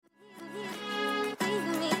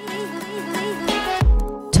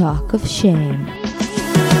Talk of Shame.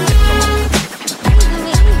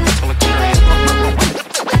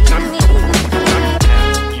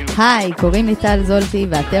 היי, קוראים לי טל זולטי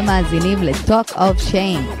ואתם מאזינים ל-Talk of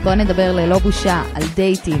Shame. בואו נדבר ללא בושה על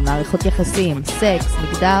דייטים, מערכות יחסים, סקס,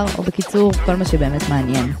 מגדר, או בקיצור, כל מה שבאמת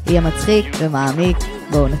מעניין. יהיה מצחיק ומעמיק,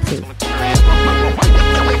 בואו נתחיל.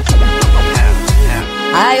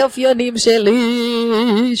 היי אופיונים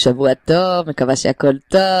שלי, שבוע טוב, מקווה שהכל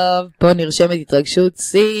טוב. פה נרשמת התרגשות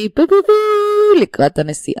סי, לקראת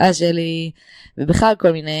הנסיעה שלי, ובכלל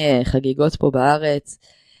כל מיני חגיגות פה בארץ.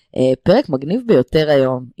 פרק מגניב ביותר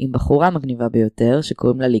היום, עם בחורה מגניבה ביותר,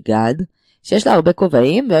 שקוראים לה ליגד, שיש לה הרבה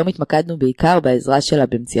כובעים, והיום התמקדנו בעיקר בעזרה שלה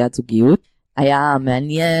במציאת זוגיות. היה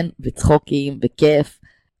מעניין וצחוקים וכיף,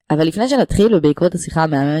 אבל לפני שנתחיל ובעקבות השיחה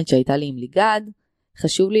המהממת שהייתה לי עם ליגד,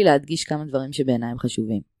 חשוב לי להדגיש כמה דברים שבעיניי הם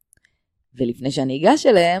חשובים. ולפני שאני אגש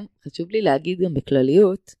אליהם, חשוב לי להגיד גם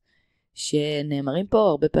בכלליות, שנאמרים פה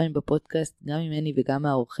הרבה פעמים בפודקאסט, גם ממני וגם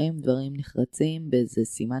מהאורחים, דברים נחרצים באיזה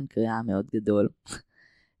סימן קריאה מאוד גדול.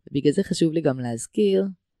 ובגלל זה חשוב לי גם להזכיר,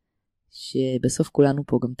 שבסוף כולנו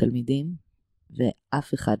פה גם תלמידים,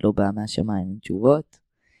 ואף אחד לא בא מהשמיים עם תשובות.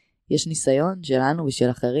 יש ניסיון שלנו ושל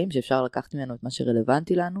אחרים, שאפשר לקחת ממנו את מה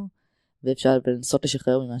שרלוונטי לנו, ואפשר לנסות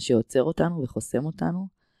לשחרר ממה שעוצר אותנו וחוסם אותנו.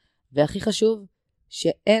 והכי חשוב,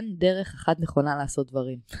 שאין דרך אחת נכונה לעשות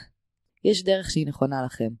דברים. יש דרך שהיא נכונה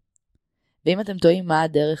לכם. ואם אתם טועים מה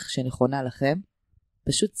הדרך שנכונה לכם,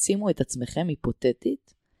 פשוט שימו את עצמכם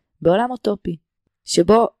היפותטית בעולם אוטופי,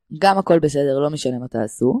 שבו גם הכל בסדר, לא משנה מה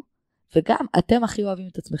תעשו, וגם אתם הכי אוהבים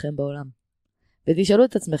את עצמכם בעולם. ותשאלו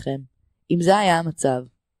את עצמכם, אם זה היה המצב,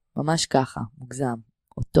 ממש ככה, מוגזם,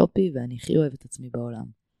 אוטופי ואני הכי אוהב את עצמי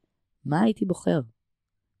בעולם, מה הייתי בוחר?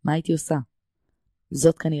 מה הייתי עושה?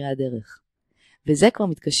 זאת כנראה הדרך. וזה כבר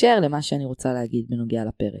מתקשר למה שאני רוצה להגיד בנוגע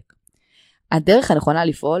לפרק. הדרך הנכונה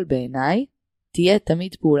לפעול בעיניי, תהיה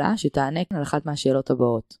תמיד פעולה שתענה על אחת מהשאלות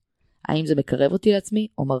הבאות. האם זה מקרב אותי לעצמי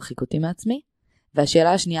או מרחיק אותי מעצמי?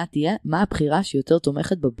 והשאלה השנייה תהיה, מה הבחירה שיותר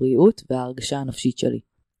תומכת בבריאות וההרגשה הנפשית שלי?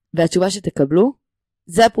 והתשובה שתקבלו,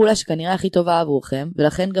 זה הפעולה שכנראה הכי טובה עבורכם,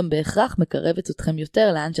 ולכן גם בהכרח מקרבת אתכם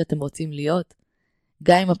יותר לאן שאתם רוצים להיות.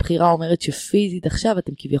 גם אם הבחירה אומרת שפיזית עכשיו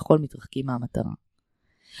אתם כביכול מתרחקים מהמטרה.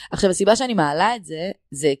 עכשיו הסיבה שאני מעלה את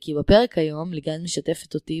זה כי בפרק היום ליגד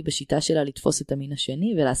משתפת אותי בשיטה שלה לתפוס את המין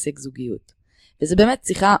השני ולהשיג זוגיות. וזה באמת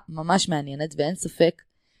שיחה ממש מעניינת ואין ספק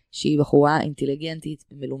שהיא בחורה אינטליגנטית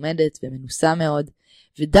ומלומדת ומנוסה מאוד,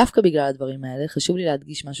 ודווקא בגלל הדברים האלה חשוב לי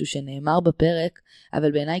להדגיש משהו שנאמר בפרק,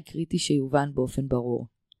 אבל בעיניי קריטי שיובן באופן ברור.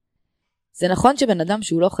 זה נכון שבן אדם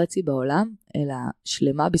שהוא לא חצי בעולם, אלא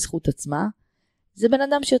שלמה בזכות עצמה, זה בן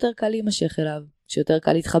אדם שיותר קל להימשך אליו, שיותר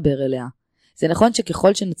קל להתחבר אליה. זה נכון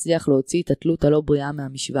שככל שנצליח להוציא את התלות הלא בריאה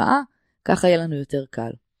מהמשוואה, ככה יהיה לנו יותר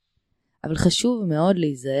קל. אבל חשוב מאוד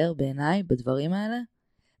להיזהר בעיניי בדברים האלה,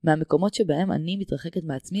 מהמקומות שבהם אני מתרחקת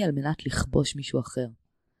מעצמי על מנת לכבוש מישהו אחר.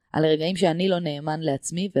 על הרגעים שאני לא נאמן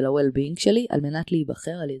לעצמי ול-well-being שלי על מנת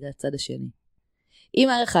להיבחר על ידי הצד השני. אם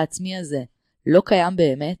הערך העצמי הזה לא קיים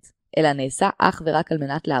באמת, אלא נעשה אך ורק על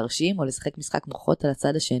מנת להרשים או לשחק משחק מוחות על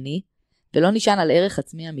הצד השני, ולא נשען על ערך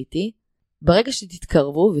עצמי אמיתי, ברגע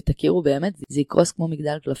שתתקרבו ותכירו באמת, זה יקרוס כמו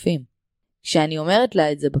מגדל קלפים. כשאני אומרת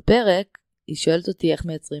לה את זה בפרק, היא שואלת אותי איך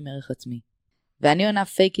מייצרים ערך עצמי. ואני עונה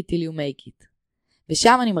fake it till you make it.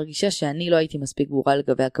 ושם אני מרגישה שאני לא הייתי מספיק ברורה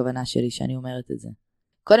לגבי הכוונה שלי שאני אומרת את זה.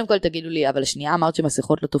 קודם כל תגידו לי, אבל השנייה אמרת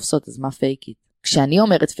שמסכות לא תופסות, אז מה fake it? כשאני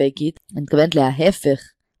אומרת fake it, אני מתכוונת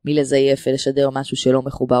להפך מלזייף ולשדר משהו שלא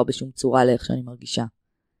מחובר בשום צורה לאיך שאני מרגישה.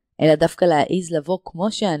 אלא דווקא להעיז לבוא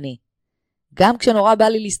כמו שאני. גם כשנורא בא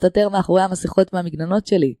לי להסתתר מאחורי המסכות מהמגננות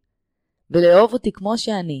שלי. ולאהוב אותי כמו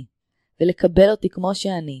שאני. ולקבל אותי כמו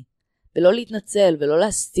שאני. ולא להתנצל ולא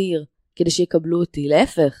להסתיר כדי שיקבלו אותי.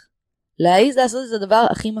 להפך. להעיז לעשות את זה הדבר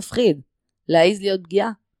הכי מפחיד. להעיז להיות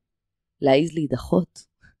פגיעה. להעיז להידחות.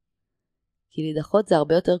 כי להידחות זה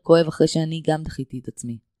הרבה יותר כואב אחרי שאני גם דחיתי את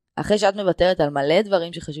עצמי. אחרי שאת מוותרת על מלא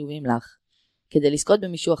דברים שחשובים לך, כדי לזכות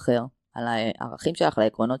במישהו אחר, על הערכים שלך, על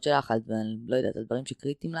העקרונות שלך, על לא יודעת, על דברים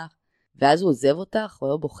שקריטים לך, ואז הוא עוזב אותך או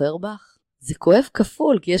לא בוחר בך, זה כואב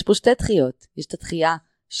כפול, כי יש פה שתי דחיות. יש את הדחייה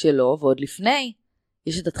שלו, ועוד לפני,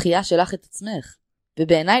 יש את הדחייה שלך את עצמך.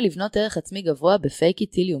 ובעיניי לבנות ערך עצמי גבוה ב-fake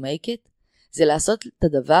it till you make it, זה לעשות את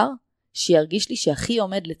הדבר שירגיש לי שהכי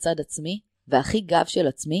עומד לצד עצמי, והכי גב של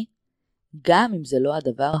עצמי, גם אם זה לא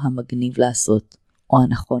הדבר המגניב לעשות, או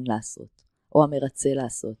הנכון לעשות, או המרצה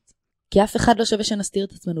לעשות. כי אף אחד לא שווה שנסתיר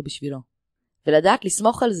את עצמנו בשבילו. ולדעת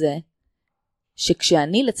לסמוך על זה,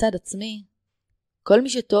 שכשאני לצד עצמי, כל מי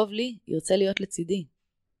שטוב לי ירצה להיות לצידי.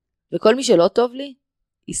 וכל מי שלא טוב לי,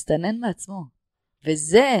 יסתנן מעצמו.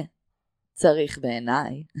 וזה צריך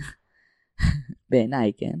בעיניי,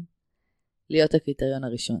 בעיניי, כן? להיות הקריטריון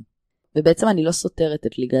הראשון. ובעצם אני לא סותרת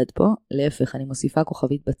את ליגד פה, להפך, אני מוסיפה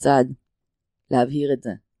כוכבית בצד, להבהיר את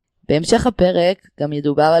זה. בהמשך הפרק גם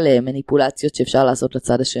ידובר על מניפולציות שאפשר לעשות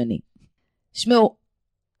לצד השני. שמעו,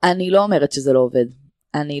 אני לא אומרת שזה לא עובד.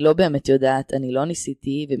 אני לא באמת יודעת, אני לא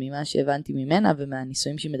ניסיתי, וממה שהבנתי ממנה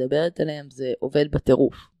ומהניסויים שהיא מדברת עליהם, זה עובד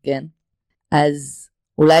בטירוף, כן? אז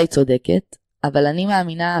אולי היא צודקת, אבל אני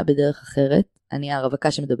מאמינה בדרך אחרת, אני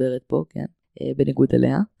הרווקה שמדברת פה, כן? בניגוד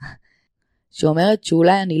אליה, שאומרת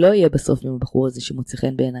שאולי אני לא אהיה בסוף עם הבחור הזה שמוצא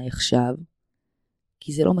חן בעיניי עכשיו,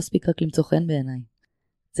 כי זה לא מספיק רק למצוא חן בעיניי.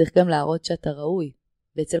 צריך גם להראות שאתה ראוי,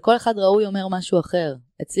 ואצל כל אחד ראוי אומר משהו אחר.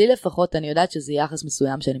 אצלי לפחות אני יודעת שזה יחס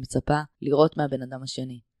מסוים שאני מצפה לראות מהבן אדם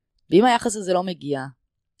השני. ואם היחס הזה לא מגיע,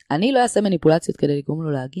 אני לא אעשה מניפולציות כדי לגרום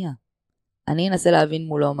לו להגיע. אני אנסה להבין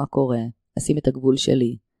מולו מה קורה, אשים את הגבול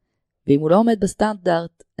שלי. ואם הוא לא עומד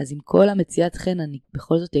בסטנדרט, אז עם כל המציאת חן אני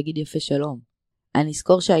בכל זאת אגיד יפה שלום. אני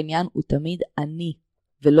אזכור שהעניין הוא תמיד אני,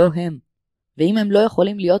 ולא הם. ואם הם לא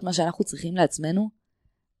יכולים להיות מה שאנחנו צריכים לעצמנו,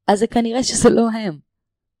 אז זה כנראה שזה לא הם.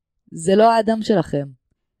 זה לא האדם שלכם.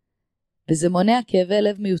 וזה מונע כאבי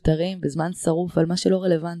לב מיותרים בזמן שרוף על מה שלא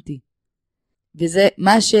רלוונטי. וזה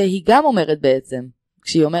מה שהיא גם אומרת בעצם,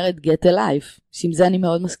 כשהיא אומרת get a life, שעם זה אני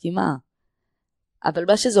מאוד מסכימה. אבל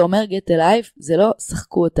מה שזה אומר get a life, זה לא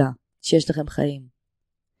שחקו אותה, שיש לכם חיים.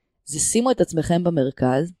 זה שימו את עצמכם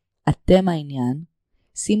במרכז, אתם העניין,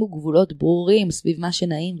 שימו גבולות ברורים סביב מה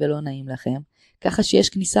שנעים ולא נעים לכם, ככה שיש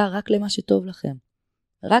כניסה רק למה שטוב לכם.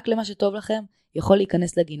 רק למה שטוב לכם יכול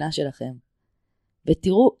להיכנס לגינה שלכם.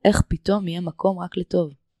 ותראו איך פתאום יהיה מקום רק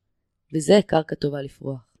לטוב. וזה קרקע טובה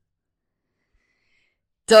לפרוח.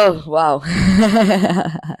 טוב, וואו.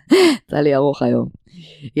 יצא לי ארוך היום.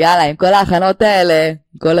 יאללה, עם כל ההכנות האלה,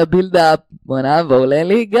 עם כל הבילדאפ, בוא נעבור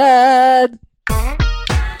לליגד.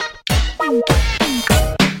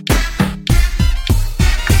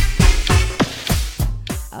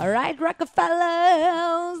 Alright,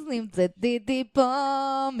 Rockefellers, נמצאת איתי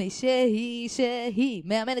פה שהיא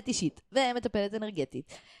מאמנת אישית ומטפלת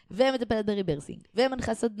אנרגטית ומטפלת בריברסינג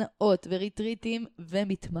ומנחה סדנאות וריטריטים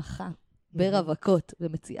ומתמחה ברווקות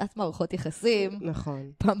ומציאת מערכות יחסים.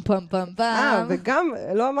 נכון. פם פם פם פם. וגם,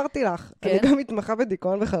 לא אמרתי לך, אני גם מתמחה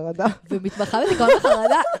בדיכאון וחרדה. ומתמחה בדיכאון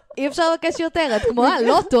וחרדה, אי אפשר לבקש יותר, את כמו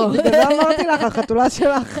הלוטו. לא אמרתי לך, החתולה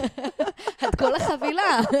שלך. את כל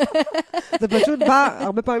החבילה. זה פשוט בא,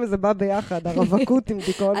 הרבה פעמים זה בא ביחד, הרווקות עם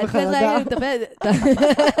דיכאון וחרדה.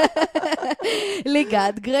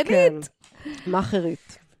 ליגד גרנית.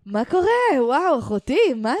 מאחרית. מה קורה? וואו,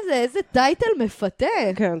 אחותי, מה זה? איזה טייטל מפתה.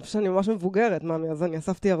 כן, פשוט אני ממש מבוגרת, מאמי, אז אני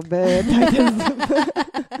אספתי הרבה טייטלס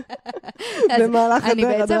במהלך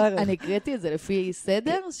הדרך. אני הקראתי את זה לפי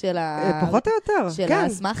סדר של פחות או יותר, של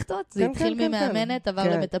האסמכתות. זה התחיל ממאמנת, עבר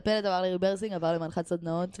למטפלת, עבר לריברסינג, עבר למנחת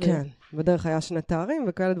סדנאות. כן, בדרך היה 2 תארים,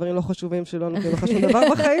 וכאלה דברים לא חשובים שלא נותנים לך שום דבר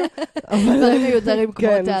בחיים. דברים מיותרים כמו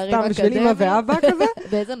תארים אקדמיים. סתם בשביל אמא ואבא כזה.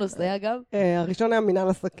 באיזה נושא אגב? הראשון היה מינהל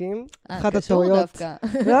עסקים, אחת קשור הטעויות. דווקא.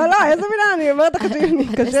 לא, איזה מילה, אני אומרת לך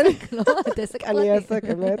קשה לי. עסק לא, את עסק פרטי. אני עסק,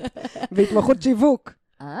 אמת. והתמחות שיווק.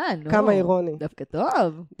 נו. כמה אירוני. דווקא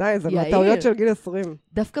טוב. די, זה מהטעויות של גיל 20.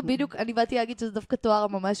 דווקא בדיוק, אני באתי להגיד שזה דווקא תואר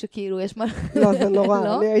ממש שכאילו יש מה... לא, זה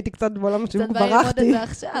נורא. אני הייתי קצת בעולם השיווק, ברחתי. קצת בא ללמוד את זה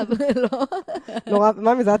עכשיו, לא? נורא,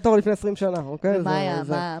 מאמי, זה היה תואר לפני 20 שנה, אוקיי? ומה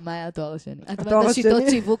היה התואר השני? התואר השני... השיטות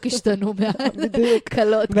שיווק השתנו בדיוק.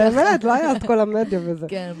 קלות ככה. באמת, לא היה את כל המדיה וזה.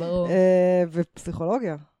 כן, ברור.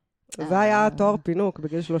 ופסיכולוגיה. זה היה תואר פינוק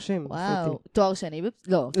בגיל 30. וואו, תואר שני?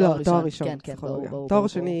 לא, תואר ראשון. כן, ברור. תואר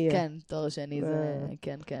שני... כן, תואר שני זה...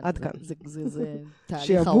 כן. עד כאן. זה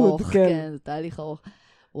תהליך ארוך. כן, זה תהליך ארוך.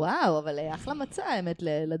 וואו, אבל אחלה מצא האמת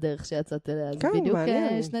לדרך שיצאת אליה. כן, בדיוק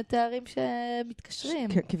מעניין. 2 תארים שמתקשרים.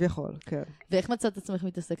 כביכול, כן. ואיך מצאת עצמך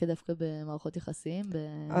מתעסקת דווקא במערכות יחסים?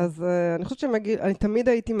 אז אני חושבת שאני תמיד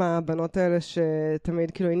הייתי מהבנות האלה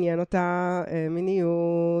שתמיד כאילו עניין אותה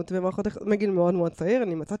מיניות ומערכות יחסים, מגיל מאוד מאוד צעיר.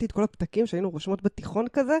 אני מצאתי את כל הפתקים שהיינו רושמות בתיכון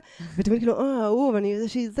כזה, ותמיד כאילו, הוא, ואני יודע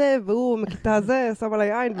שהיא זה, והוא מכיתה זה, שם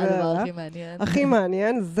עליי עין. הדבר הכי מעניין. הכי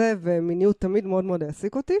מעניין, זה ומיניות תמיד מאוד מאוד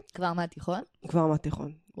העסיק אותי. כבר מהתיכון? כבר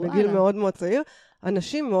מהתיכון. בגיל מאוד מאוד צעיר.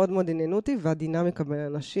 אנשים מאוד מאוד עניינו אותי, והדינמיקה בין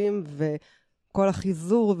אנשים, וכל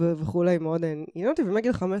החיזור וכולי מאוד עניינו אותי,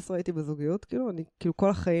 ומגיל 15 הייתי בזוגיות, כאילו כל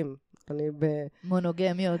החיים. אני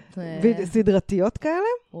מונוגמיות. סדרתיות כאלה.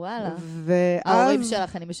 וואלה. ואז... ההורים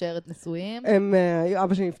שלך, אני משערת נשואים.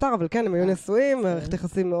 אבא שלי נפטר, אבל כן, הם היו נשואים, מערכת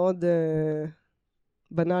יחסים מאוד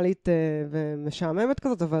בנאלית ומשעממת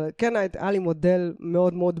כזאת, אבל כן, היה לי מודל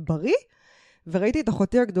מאוד מאוד בריא, וראיתי את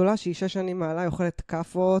אחותי הגדולה, שהיא 6 שנים מעלה, אוכלת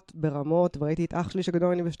קפות ברמות, וראיתי את אח שלי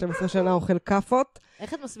שגדול אני ב-12 שנה אוכל קפות.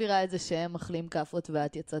 איך את מסבירה את זה שהם אכלים קפות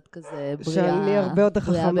ואת יצאת כזה בריאה? שאני הרבה יותר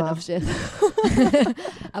חכמה. בריאה בנפשך.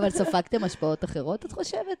 אבל ספגתם השפעות אחרות, את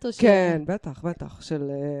חושבת? כן, בטח.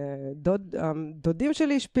 של דודים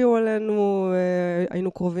שלי השפיעו עלינו,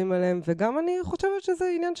 היינו קרובים אליהם, וגם אני חושבת שזה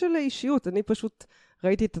עניין של אישיות. אני פשוט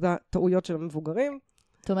ראיתי את הטעויות של המבוגרים.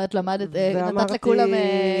 זאת אומרת, נתת לכולם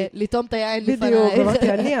לטום את היין לפנייך. בדיוק,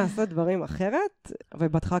 אמרתי, אני אעשה דברים אחרת,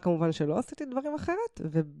 ובהתחלה כמובן שלא עשיתי דברים אחרת,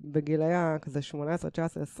 ובגילי כזה 18,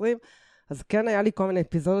 19, 20, אז כן היה לי כל מיני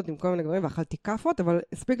אפיזודות עם כל מיני דברים, ואכלתי קפות, אבל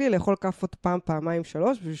הספיק לי לאכול קפות פעם, פעמיים,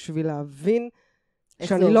 3, בשביל להבין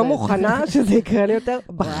שאני לא מוכנה שזה יקרה לי יותר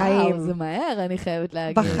בחיים. וואו, זה מהר, אני חייבת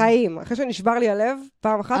להגיד. בחיים. אחרי שנשבר לי הלב,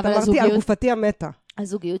 פעם אחת אמרתי, על גופתי המתה.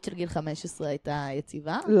 הזוגיות של גיל 15 הייתה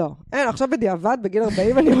יציבה? לא. אין, עכשיו בדיעבד, בגיל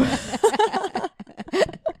 40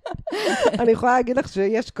 אני יכולה להגיד לך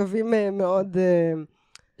שיש קווים מאוד...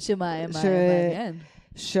 שמה, מעניין.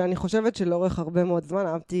 שאני חושבת שלאורך הרבה מאוד זמן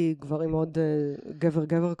אהבתי גברים מאוד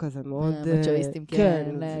גבר כזה, מאוד... מצ'ואיסטים,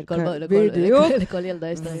 כן. בדיוק. לכל ילדה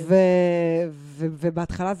יש להם.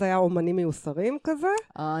 ובהתחלה זה היה אומנים מיוסרים כזה.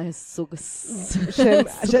 סוג...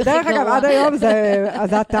 שדרך אגב, עד היום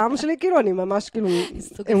זה הטעם שלי, כאילו, אני ממש, כאילו,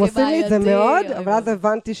 הם עושים לי את זה מאוד, אבל אז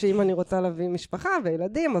הבנתי שאם אני רוצה להביא משפחה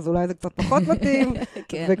וילדים, אז אולי זה קצת פחות מתאים.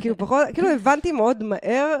 וכאילו פחות, כאילו הבנתי מאוד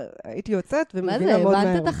מהר, הייתי יוצאת ומבינה מאוד מהר.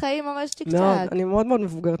 הבנת את החיים ממש צ'יק-צ'ק. אני מאוד מאוד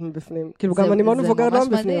מבוגרת מבפנים. כאילו גם אני מאוד מבוגרת לא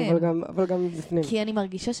מבפנים, אבל גם מבפנים. כי אני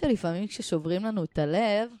מרגישה שלפעמים כששוברים לנו את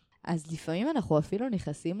הלב, אז לפעמים אנחנו אפילו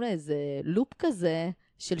נכנסים לאיזה לופ כזה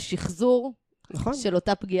של שחזור, של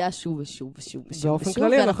אותה פגיעה שוב ושוב ושוב ושוב. באופן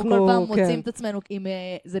כללי ואנחנו כל פעם מוצאים את עצמנו,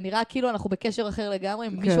 זה נראה כאילו אנחנו בקשר אחר לגמרי,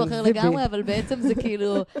 עם מישהו אחר לגמרי, אבל בעצם זה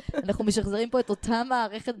כאילו, אנחנו משחזרים פה את אותה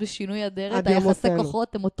מערכת בשינוי אדרת, היחסי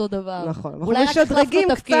כוחות הם אותו דבר. נכון, אנחנו משדרגים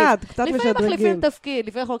קצת משדרגים. לפעמים מחליפים תפקיד,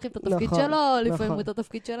 לפעמים אנחנו לוקחים את התפקיד שלו, לפעמים את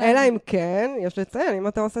התפקיד שלנו. אלא אם כן, יש לציין, אם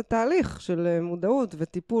אתה עושה תהליך של מודעות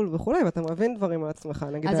וטיפול וכו', ואתה מבין דברים על עצמך,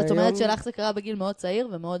 אז זאת אומרת שלך זה קרה בגיל מאוד צעיר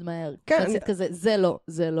ומאוד מהר. שעשית כזה, זה לא,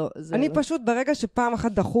 זה לא, זה לא. אני פשוט ברגע שפעם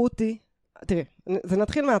אחת דחו אותי, תראי, זה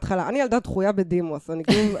נתחיל מההתחלה, אני ילדה דחויה בדימוס,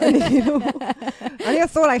 אני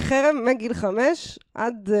אעשו עליי חרם מגיל 5,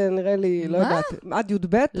 עד נראה לי, לא יודעת, עד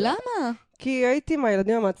י"ב. למה? כי הייתי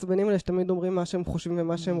מהילדים המעצבנים האלה שתמיד אומרים מה שהם חושבים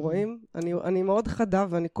ומה שהם רואים. אני מאוד חדה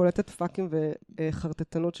ואני קולטת פאקים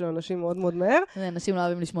וחרטטנות של אנשים מאוד מאוד מהר. אנשים לא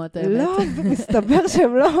אוהבים לשמוע את האמת. לא, מסתבר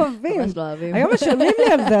שהם לא אוהבים. ממש לא אוהבים. היום משלמים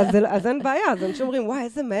לי על זה, אז אין בעיה. אז אנשים אומרים, וואי,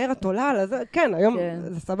 איזה מהר את עולה על זה. כן, היום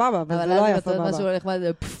זה סבבה, אבל זה לא היה סבבה. אבל אז משהו לא נחמד,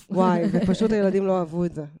 זה פפפ. וואי, ופשוט הילדים לא אהבו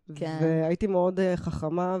את זה. והייתי מאוד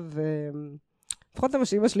חכמה לפחות זה מה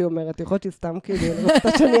שאמא שלי אומרת, יכול להיות שסתם כאילו, אני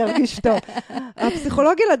רוצה שאני ארגיש טוב.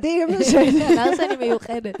 הפסיכולוג ילדים אמר שאני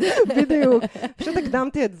מיוחדת. בדיוק. פשוט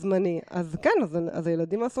הקדמתי את זמני. אז כן, אז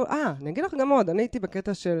הילדים עשו... אני אגיד לך גם עוד, אני הייתי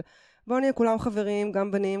בקטע של בואו נהיה כולם חברים,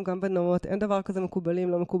 גם בנים, גם בנות, אין דבר כזה מקובלים,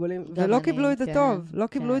 לא מקובלים, ולא קיבלו את זה טוב, לא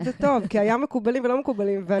קיבלו את זה טוב, כי היה מקובלים ולא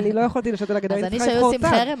מקובלים, ואני לא יכולתי לשתות על הגדה. אז אני שהיו עושים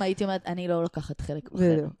חרם, הייתי אומרת, אני לא לוקחת חלק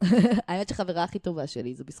בחרם. האמת שחברה הכי טובה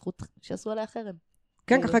שלי, זה בזכות שעשו עליה חרם.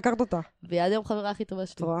 כן, ככה הכרת אותה. ויד היום חברה הכי טובה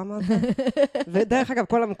שלי. תראה מה זה? ודרך אגב,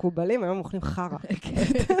 כל המקובלים היום אוכלים חרה.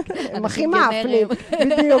 הם הכי מאפנים.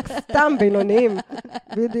 בדיוק, סתם בינוניים.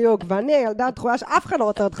 בדיוק. ואני הילדה הדחויה שאף אחד לא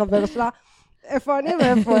רוצה להיות חבר שלה. איפה אני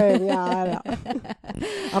ואיפה הם, יאללה.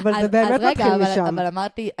 אבל זה באמת מתחיל משם. אבל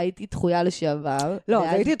אמרתי, הייתי דחויה לשעבר. לא,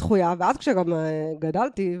 הייתי דחויה, ואז כשגם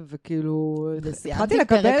גדלתי, וכאילו, התחלתי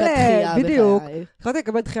לקבל, בדיוק, התחלתי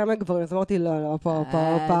לקבל דחייה מהגברים, אז אמרתי, לא, פה,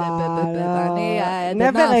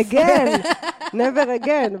 never again, never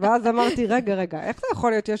again, ואז אמרתי, רגע, איך זה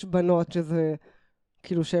יכול להיות שיש בנות שזה,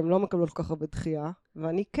 כאילו, שהן לא מקבלות כל כך הרבה דחייה,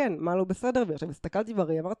 ואני כן, מה לא בסדר, ועכשיו הסתכלתי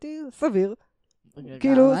בראי, אמרתי, סביר,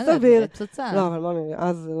 כאילו, סביר. לא, אבל מאמי,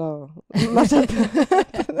 אז לא.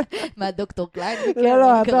 מה, דוקטור קליין?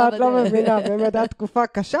 לא, את לא מבינה, באמת, הייתה תקופה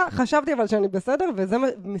קשה. חשבתי אבל שאני בסדר, וזה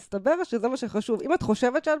מסתבר שזה מה שחשוב. אם את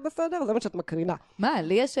חושבת שאת בסדר, זה מה שאת מקרינה. מה,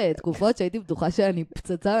 לי יש תקופות שהייתי בטוחה שאני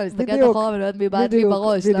פצצה, ואני מסתכלת אחורה ולא יודעת מי בעט לי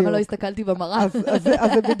בראש, למה לא הסתכלתי במראה? אז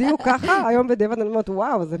זה בדיוק ככה, היום בדיעבד אני אומרת,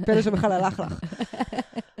 וואו, זה פלא שבכלל הלך לך.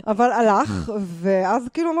 אבל הלך, ואז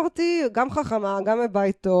כאילו אמרתי, גם חכמה, גם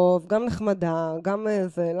מבית טוב, גם נחמדה, גם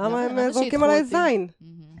זה, למה הם זורקים עליי זין?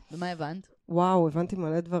 ומה הבנת? וואו, הבנתי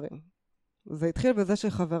מלא דברים. זה התחיל בזה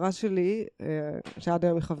שחברה שלי, שעד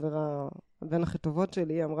היום היא חברה בין הכי טובות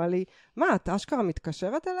שלי, אמרה לי, מה, את אשכרה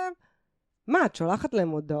מתקשרת אליהם? מה, את שולחת להם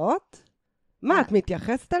הודעות? מה, את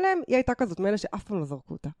מתייחסת אליהם? היא הייתה כזאת מאלה שאף פעם לא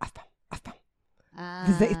זרקו אותה, אף פעם.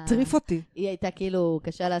 וזה הטריף אותי. היא הייתה כאילו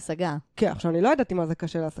קשה להשגה. כן, עכשיו אני לא ידעתי מה זה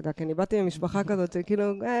קשה להשגה, כי אני באתי ממשפחה כזאת שכאילו,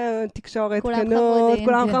 תקשורת, כולם כנות, חמודים.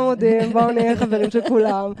 כולם חמודים, בואו נהיה חברים של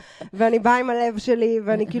כולם. ואני באה עם הלב שלי,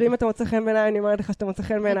 ואני כאילו, אם אתה מוצא חן בעיניי, אני אומרת לך שאתה מוצא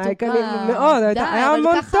חן בעיניי, כי אני מאוד, היה המון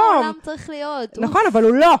אבל ככה טוב. העולם צריך להיות. נכון, אבל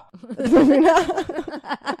הוא לא. את מבינה?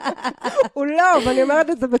 הוא לא, ואני אומרת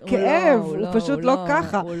את זה בכאב, הוא פשוט לא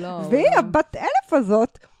ככה. והיא, הבת אלף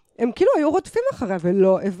הזאת, הם כאילו היו רודפים אחריה,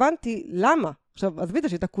 ולא הבנתי למה. עכשיו, עזבי את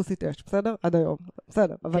שהייתה כוסית אש, בסדר? עד היום,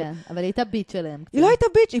 בסדר. כן, אבל היא הייתה ביט שלהם. היא לא הייתה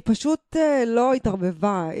ביץ', היא פשוט לא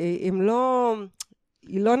התערבבה.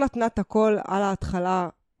 היא לא נתנה את הכל על ההתחלה,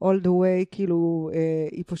 all the way, כאילו,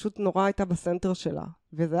 היא פשוט נורא הייתה בסנטר שלה.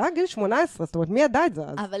 וזה היה גיל 18, זאת אומרת, מי ידע את זה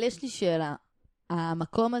אז? אבל יש לי שאלה.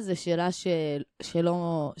 המקום הזה שלה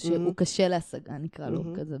שלא, שהוא קשה להשגה, נקרא לו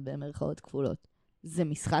כזה במרכאות כפולות. זה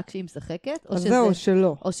משחק שהיא משחקת? אז זהו,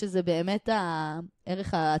 שלא. או שזה באמת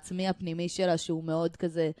הערך העצמי הפנימי שלה, שהוא מאוד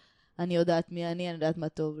כזה, אני יודעת מי אני יודעת מה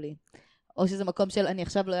טוב לי. או שזה מקום של, אני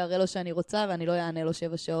עכשיו לא אראה לו שאני רוצה, ואני לא אענה לו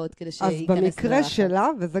 7 שעות, כדי שייכנס אז במקרה שלה,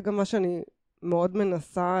 וזה גם מה שאני מאוד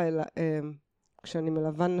מנסה, כשאני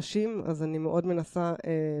מלווה נשים, אז אני מאוד מנסה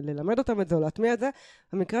ללמד אותם את זה, או להטמיע את זה,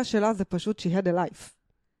 המקרה שלה זה פשוט she had a life.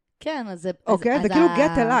 כן, אז זה... אוקיי, זה כאילו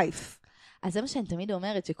get a life. אז זה מה שאני תמיד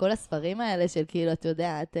אומרת, שכל הספרים האלה של כאילו, את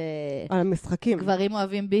יודעת, על המשחקים. גברים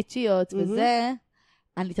אוהבים ביצ'יות וזה,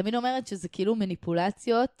 אני תמיד אומרת שזה כאילו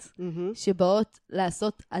מניפולציות שבאות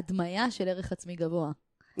לעשות הדמיה של ערך עצמי גבוה.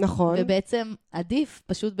 נכון. ובעצם עדיף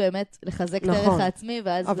פשוט באמת לחזק את הערך העצמי,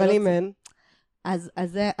 ואז... אבל אם אין.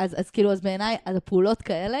 אז כאילו, אז בעיניי, הפעולות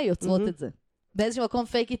כאלה יוצרות את זה. באיזשהו מקום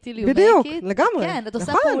fake it till you make it. בדיוק, לגמרי. כן, את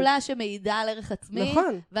עושה פעולה שמעידה על ערך עצמי,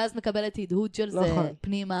 ואז מקבלת הדהוד של זה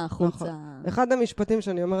פנימה, החוצה. אחד המשפטים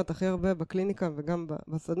שאני אומרת הכי הרבה בקליניקה וגם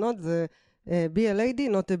בסדנות, זה be a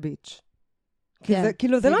lady, not a bitch.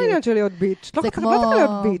 כאילו, זה לא העניין של להיות ביץ'. לא צריך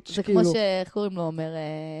להיות ביץ'. זה כמו שאיך קוראים לו, אומר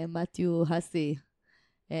מתיו הסי.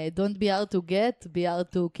 Don't be hard to get, be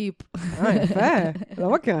hard to keep. יפה. לא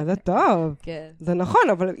מכירה, זה טוב. כן. זה נכון,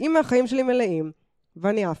 אבל אם החיים שלי מלאים,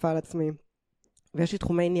 ואני עפה על עצמי, ויש לי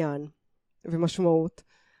תחומי עניין ומשמעות,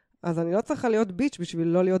 אז אני לא צריכה להיות ביץ' בשביל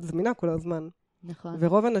לא להיות זמינה כל הזמן. נכון.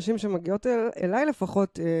 ורוב האנשים שמגיעות אליי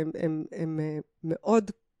לפחות, הם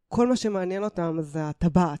מאוד, כל מה שמעניין אותם זה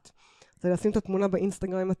הטבעת. זה לשים את התמונה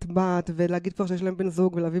באינסטגרם עם הטבעת, ולהגיד כבר שיש להם בן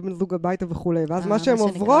זוג, ולהביא בן זוג הביתה וכו'. ואז מה שהם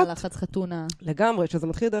עוברות... מה שנקרא לחץ חתונה. לגמרי, שזה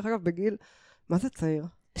מתחיל דרך אגב בגיל, מה זה צעיר?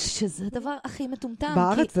 שזה הדבר הכי מטומטם.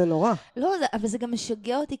 בארץ זה נורא. לא, אבל זה גם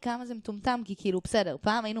משגע אותי כמה זה מטומטם, כי כאילו, בסדר,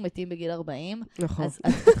 פעם היינו מתים בגיל 40, נכון.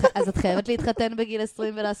 אז את חייבת להתחתן בגיל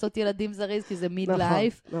 20 ולעשות ילדים זריז, כי זה מיד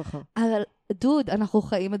לייף. נכון. אבל דוד, אנחנו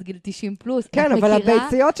חיים עד גיל 90 פלוס. כן, אבל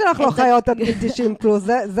הביציות שלך לא חיות עד גיל 90 פלוס,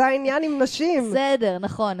 זה העניין עם נשים. בסדר,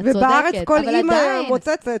 נכון, את צודקת. ובארץ כל אימא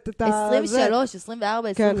מוצצת את ה... 23, 24,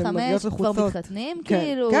 25, כבר מתחתנים,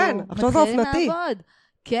 כאילו. כן, עכשיו זה אופנתי.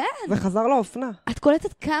 כן. וחזר לאופנה. את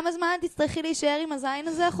קולטת כמה זמן תצטרכי להישאר עם הזין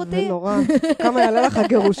הזה, אחותי? זה נורא. כמה יעלה לך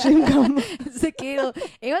גירושים גם. זה כאילו,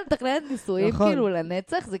 אם את מתכננת נישואים כאילו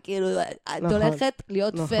לנצח, זה כאילו, את הולכת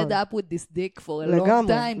להיות fed up with this dick for a long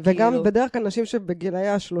time. וגם בדרך כלל נשים שבגילי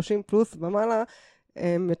ה-30 פלוס ומעלה,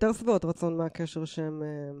 הן יותר שבעות רצון מהקשר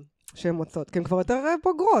שהן מוצאות, כי הן כבר יותר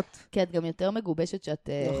בוגרות. כן, את גם יותר מגובשת שאת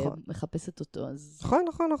מחפשת אותו, אז...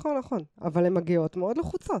 נכון. אבל הן מגיעות מאוד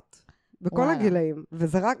לחוצות. בכל הגילאים,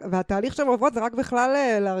 והתהליך שהן עוברות זה רק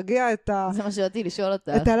בכלל להרגיע את זה מה שאותי לשאול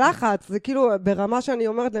אותך. את הלחץ, זה כאילו ברמה שאני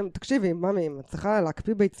אומרת להם, תקשיבי, ממי, אם את צריכה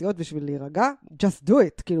להקפיא ביציות בשביל להירגע, just do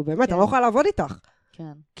it, כאילו באמת, אני לא יכולה לעבוד איתך.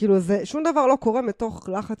 כן. כאילו שום דבר לא קורה מתוך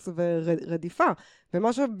לחץ ורדיפה,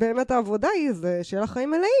 ומה שבאמת העבודה היא זה שיהיה לך חיים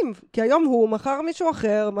מלאים, כי היום הוא, מחר מישהו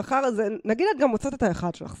אחר, מחר זה, נגיד את גם מוצאת את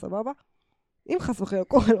האחד שלך, סבבה? אם חס וחלילה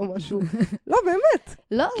קורה לו משהו. לא, באמת.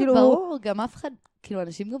 לא, ברור, גם אף אחד, כאילו,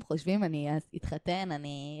 אנשים גם חושבים, אני אתחתן,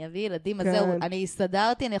 אני אביא ילדים, אז זהו, אני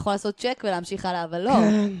הסתדרתי, אני יכול לעשות צ'ק ולהמשיך הלאה, אבל לא.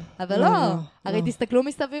 אבל לא. הרי תסתכלו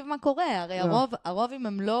מסביב מה קורה, הרי הרוב אם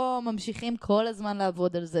הם לא ממשיכים כל הזמן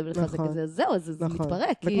לעבוד על זה ולחזק את זה, זהו, זה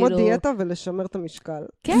מתפרק, כאילו. וכמו דיאטה ולשמר את המשקל.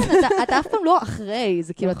 כן, אתה אף פעם לא אחרי,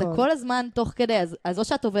 זה כאילו, אתה כל הזמן תוך כדי, אז או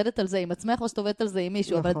שאת עובדת על זה עם עצמך, או שאת עובדת על זה עם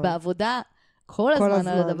מישהו, אבל את בעבודה כל הזמן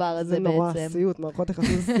על הדבר הזה בעצם. זה נורא סיוט, מערכות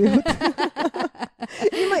יחסים סיוט.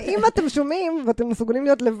 אם אתם שומעים ואתם מסוגלים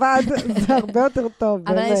להיות לבד, זה הרבה יותר טוב.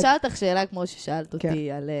 אבל אני אשאל אותך שאלה כמו ששאלת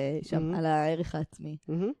אותי על הערך העצמי.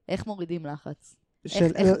 איך מורידים לחץ?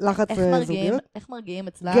 לחץ זוגיות? איך מרגיעים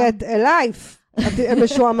אצלם? Get a life. הן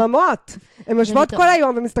משועממות. הן יושבות כל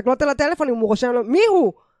היום ומסתכלות על הטלפון, אם הוא רושם לו, מי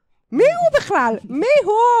הוא? מי הוא בכלל? מי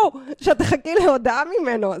הוא? שתחכי להודעה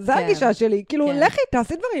ממנו. זה הגישה שלי. כאילו, לכי,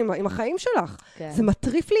 תעשי דברים עם החיים שלך. זה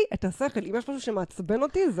מטריף לי את השכל. אם יש משהו שמעצבן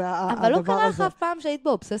אותי, זה הדבר הזה. אבל לא קרה לך אף פעם שהיית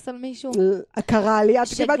באובסס על מישהו? קרה לי, עד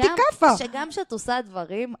שקיבלתי כפה. שגם שאת עושה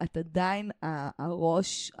דברים, את עדיין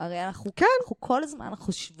הראש, הרי אנחנו כל הזמן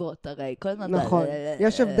חושבות, הרי. נכון.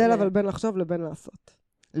 יש הבדל אבל בין לחשוב לבין לעשות.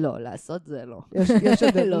 לא, לעשות זה לא. יש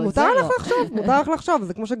הבדל. מותר לך לחשוב,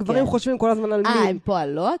 זה כמו שגברים חושבים כל הזמן על מין. הן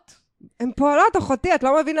פועלות? הן פועלות, אחותי, את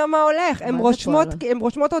לא מבינה מה הולך. הן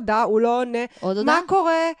רושמות הודעה, הוא לא עונה. עוד הודעה? מה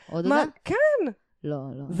קורה? עוד הודעה? כן. לא,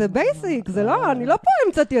 לא. זה בייסיק, זה לא, אני לא פה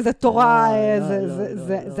המצאתי איזה תורה,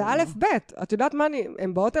 זה א' ב'. את יודעת מה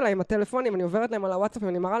הן באות אליי עם הטלפונים, אני עוברת להם על הוואטסאפ,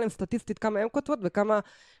 ואני מראה להם סטטיסטית כמה הן כותבות, וכמה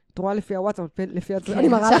תורה לפי הוואטסאפ, לפי אני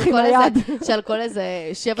מראה לך עם היד. שעל כל איזה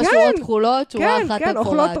 7 שורות כחולות, שורה אחת כן,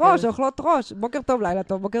 אוכלות ראש. בוקר טוב, לילה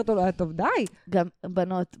טוב, בוקר טוב, לילה טוב, די. גם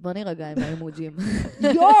בנות, בוא נירגע עם האימוג'ים.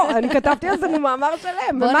 אני כתבתי על זה ממאמר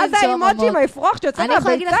שלם. ומה זה האימוג'ים, האפרוח שיוצא מהביצה? אני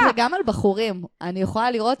יכולה להגיד לך גם על בחורים. אני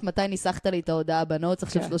יכולה לראות מתי ניסחת לי את ההודעה בנוטס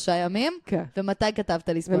עכשיו 3 ימים, ומתי כתבת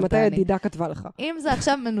לי ספונטני. ומתי ידידה כתבה לך. אם זה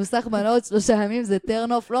עכשיו מנוסח בנוטס 3 ימים, זה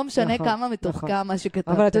טרנוף, לא משנה כמה מתוחכם מה שכתבת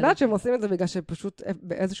לי. אבל את יודעת שהם עושים את זה בגלל שפשוט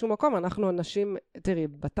באיזשהו מקום, אנחנו אנשים, תראי,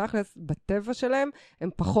 בתכלס, בטבע שלהם, הם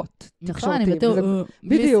פחות נכון, אני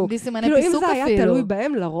בדיוק. בלי סימני פיסוק אפילו. כאילו, אם זה היה תלוי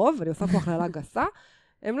בהם לרוב, ואני עושה פה הכללה גסה,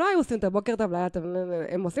 הם לא היו עושים את הבוקר טוב,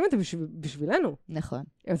 הם עושים את זה בשבילנו. נכון.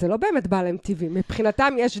 זה לא באמת בא להם טבעי.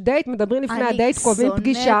 מבחינתם יש דייט, מדברים לפני הדייט, קובעים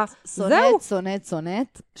פגישה. זהו.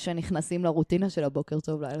 שונאת שנכנסים לרוטינה של הבוקר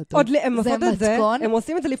טוב, לילה טוב. הם עושות את זה, הם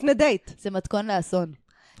עושים את זה לפני דייט. זה מתכון לאסון.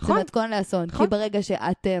 זה מתכון לאסון, כי ברגע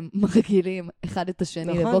שאתם מרגילים אחד את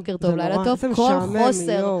השני לבוקר טוב, לילה טוב,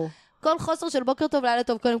 כל חוסר של בוקר טוב, לילה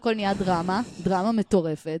טוב, קודם כל נהיה דרמה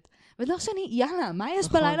מטורפת. ודבר שני, יאללה, מה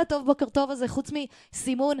יש בלילה טוב, בוקר טוב הזה, חוץ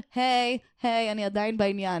מסימון, היי, אני עדיין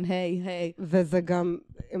בעניין, היי. וזה גם,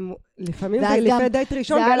 לפעמים זה לפני דייט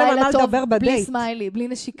ראשון, ואין להם מה לדבר בדייט. בלי סמיילי, בלי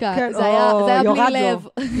נשיקה, זה היה בלי לב.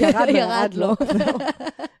 ירד לו.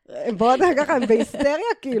 ועוד ככה, הם בהיסטריה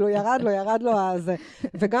כאילו, ירד לו הזה.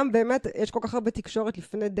 וגם באמת, יש כל כך הרבה תקשורת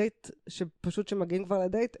לפני דייט, שפשוט שמגיעים כבר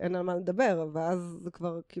לדייט, אין על מה לדבר, ואז זה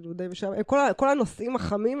כבר כאילו די משם. כל הנושאים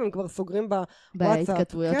החמים הם כבר סוגרים בוואטסאפ.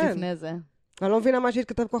 בהתכתבויות לפני זה. אני לא מבינה מה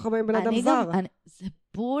שהתכתב כל כך הרבה עם בן אדם זר. זה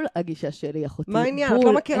בול הגישה שלי, אחותי. מה העניין? את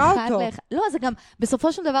לא מכירה אותו. לא, זה גם,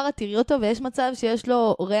 בסופו של דבר את תראי אותו, ויש מצב שיש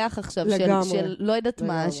לו ריח עכשיו של לא יודעת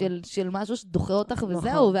מה, של משהו שדוחה אותך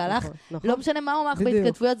וזהו, והלך, לא משנה מה הוא אמר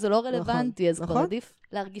בהתכתבויות, זה לא רלוונטי, אז כבר עדיף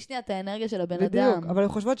להרגיש את האנרגיה של הבן אדם. בדיוק, אבל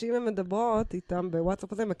אני חושבת שאם הן מדברות איתם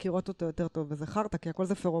בוואטסאפ הזה, הן מכירות אותו יותר טוב, וזה חרטה, כי הכל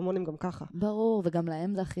זה פרומונים גם ככה. ברור, וגם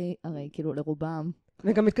להם זה הכי, הרי כאילו לרובם.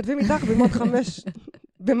 וגם מתכתבים איתך במוד 5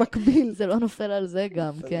 במקביל. זה לא נופל על זה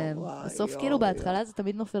גם, כן. בסוף כאילו בהתחלה זה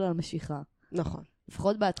תמיד נופל על משיכה. נכון.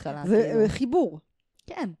 לפחות בהתחלה. זה חיבור.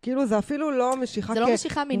 כן. כאילו זה אפילו לא משיכה זה לא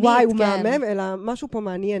משיכה מינית, וואי, הוא מהמם, אלא משהו פה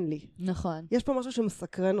מעניין לי. נכון. יש פה משהו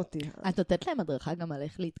שמסקרן אותי. את נותנת להם הדרכה גם על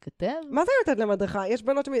איך להתכתב? מה זה נותנת להם הדרכה? יש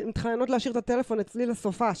בנות שמתחננות להשאיר את הטלפון אצלי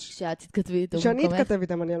לסופש. שאת תתכתבי איתו. שאני אתכתב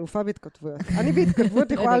איתם, אני אלופה בהתכתבויות. אני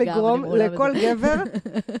בהתכתבות יכולה לגרום לכל גבר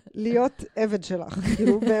להיות עבד שלך.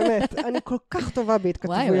 כאילו, באמת. אני כל כך טובה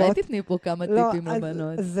בהתכתבויות. וואי, אולי תתני פה כמה טיפים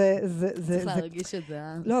לבנות. צריך להרגיש את זה,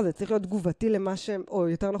 לא, זה צריך להיות תגובתי למה שהם, או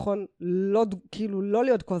יותר נכון, לא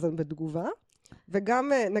להיות כל הזמן בתגובה,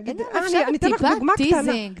 וגם נגיד, אני אתן לך דוגמה קטנה.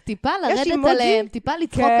 טיזינג, טיפה לרדת עליהם, טיפה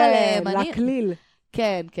לצחוק עליהם. כן, להקליל.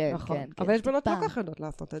 כן. אבל יש בנות לא כך יודעות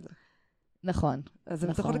לעשות את זה. נכון. אז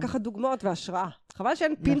הן צריכות לקחת דוגמאות והשראה. חבל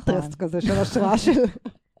שאין פינטרסט כזה של השראה של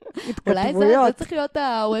התכתבויות. אולי זה צריך להיות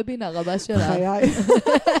הוובינר הבא שלה. חיי.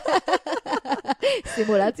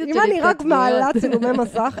 סימולציות של התכתבויות. אם אני רק מעלה צילומי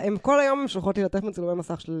מסך, הם כל היום שולחות לי לתת מצילומי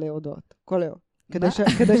מסך של הודעות. כל היום.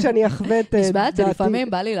 כדי שאני אחווה את דעתי. נשמעת שלפעמים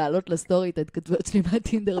בא לי לעלות לסטורי את ההתכתבויות שלי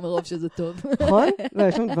מהטינדר מרוב שזה טוב. נכון? לא,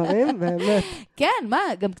 יש שם דברים, באמת. כן, מה,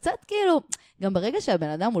 גם קצת כאילו, גם ברגע שהבן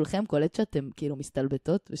אדם מולכם קולט שאתם כאילו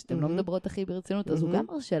מסתלבטות, ושאתם לא מדברות הכי ברצינות, אז הוא גם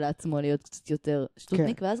מרשה לעצמו להיות קצת יותר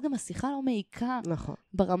שטותניק, ואז גם השיחה לא מעיקה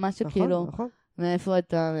ברמה שכאילו, מאיפה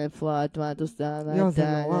אתה, מאיפה את, מה את עושה, זה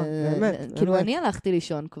נורא, באמת. כאילו אני הלכתי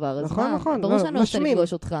לישון כבר, אז מה, נכון, ברור שאני רוצה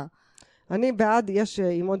לפגוש אותך. אני בעד, יש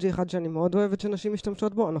אימוג'י אחד שאני מאוד אוהבת שנשים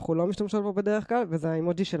משתמשות בו, אנחנו לא משתמשות בו בדרך כלל, וזה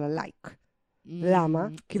האימוג'י של הלייק. למה?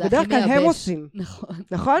 כי בדרך כלל הם עושים.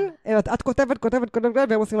 נכון? את כותבת,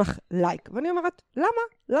 והם עושים לך לייק. ואני אומרת,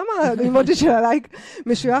 למה האימוג'י של הלייק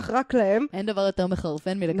משוייך רק להם? אין דבר יותר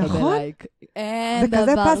מחרפן מלקבל לייק. זה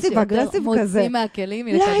כזה פאסיב אגרסיב כזה. מוציא מהכלים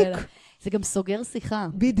מלקבל לייק. זה גם סוגר שיחה.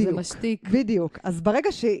 בדיוק. זה משתיק. בדיוק. אז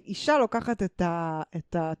ברגע שאישה לוקחת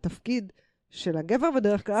את התפקיד של הגבר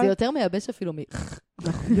בדרך כלל... זה יותר מייבש אפילו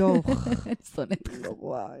יואו, שונאת.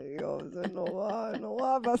 נורא, יואו, זה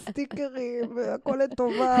נורא, והסטיקרים, והכל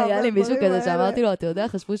לטובה. היה לי מישהו כזה שאמרתי לו, אתה יודע,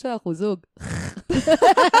 חשבו שאנחנו זוג.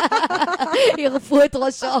 ירפו את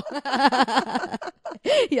ראשו.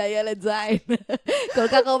 יא ילד זין. כל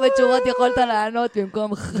כך הרבה תשובות יכולת לענות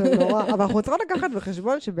במקום... זה נורא, אבל אנחנו צריכים לקחת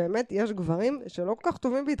בחשבון שבאמת יש גברים שלא כל כך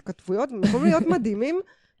טובים בהתכתבויות, והם יכולים להיות מדהימים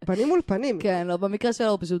פנים מול פנים. כן, לא, במקרה שלו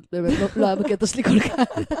הוא פשוט באמת לא היה בקטע שלי כל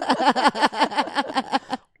כך.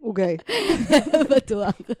 הוא גיי.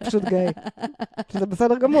 בטוח. פשוט גיי. שזה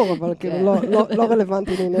בסדר גמור, אבל כאילו לא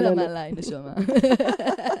רלוונטי לענייננו. למה עליי, נשמה.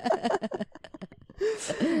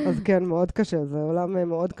 אז כן, מאוד קשה. זה עולם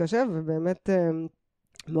מאוד קשה, ובאמת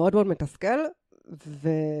מאוד מאוד מתסכל,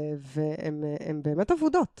 והם באמת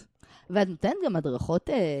עבודות. ואת נותנת גם הדרכות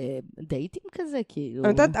דייטים כזה, כאילו...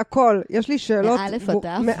 אני נותנת הכל. יש לי שאלות...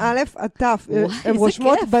 מאלף עד תף. הן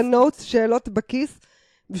רושמות בנוטס שאלות בכיס,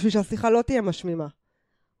 בשביל שהשיחה לא תהיה משמימה.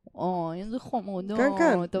 אוי, איזה חמודות. כן,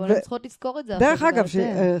 כן. אבל הן צריכות לזכור את זה. דרך אגב,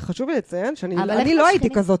 חשוב לי לציין שאני לא הייתי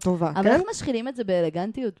כזאת טובה, כן? אבל איך משחילים את זה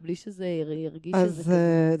באלגנטיות, בלי שזה ירגיש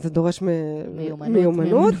שזה... אז זה דורש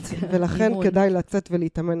מיומנות, ולכן כדאי לצאת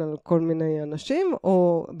ולהתאמן על כל מיני אנשים,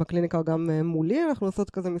 או בקליניקה גם מולי, אנחנו עושות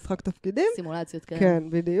כזה משחק תפקידים. סימולציות, כן. כן,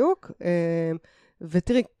 בדיוק.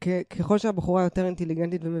 ותראי, ככל שהבחורה יותר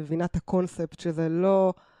אינטליגנטית ומבינה את הקונספט, שזה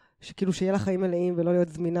לא... שכאילו שיהיה לה חיים מלאים ולא להיות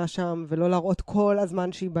זמינה שם, ולא להראות כל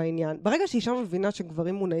הזמן שהיא בעניין. ברגע שאישה מבינה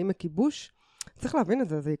שגברים מונעים מכיבוש, צריך להבין את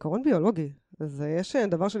זה, זה עיקרון ביולוגי. אז יש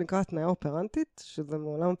דבר שנקרא התניה אופרנטית, שזה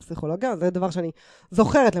מעולם הפסיכולוגיה, זה דבר שאני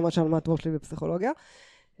זוכרת למשל מהטבור שלי בפסיכולוגיה,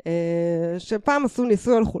 שפעם עשו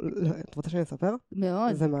ניסוי על את רוצה שאני אספר?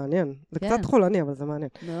 מאוד. זה מעניין. זה קצת חולני, אבל זה מעניין.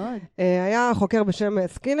 מאוד. היה חוקר בשם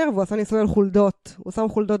סקינר, והוא עשה ניסוי על חולדות. הוא שם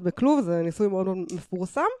חולדות בכלוב, זה ניסוי מאוד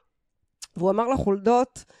מפורסם, והוא אמר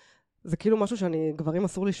לחולדות, זה כאילו משהו גברים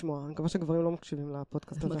אסור לשמוע. אני מקווה שגברים לא מקשיבים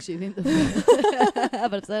לפודקאסט הזה. מקשיבים דווקא.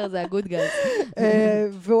 אבל בסדר, זה הגוד גייז.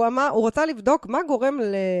 והוא אמר, הוא רצה לבדוק מה גורם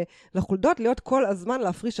לחולדות להיות כל הזמן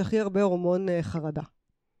להפריש הכי הרבה הורמון חרדה.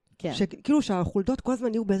 כן. כאילו שהחולדות כל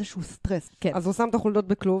הזמן יהיו באיזשהו סטרס. כן. אז הוא שם את החולדות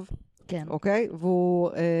בכלוב. כן. אוקיי? והוא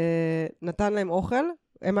נתן להם אוכל.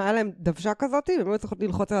 היה להם דבשה כזאת, והם היו צריכות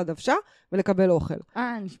ללחוץ על הדבשה ולקבל אוכל.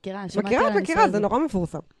 אני מכירה, שמעתי על הניסוי. מכירה, זה נורא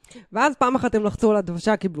מפורסם. ואז פעם אחת הם לחצו על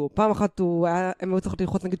הדבשה, קיבלו. פעם אחת הם היו צריכות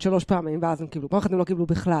ללחוץ נגיד 3 פעמים, ואז הם קיבלו. פעם אחת הם לא קיבלו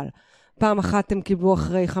בכלל. פעם אחת הם קיבלו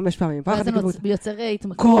אחרי 5 פעמים. ואז הם יוצר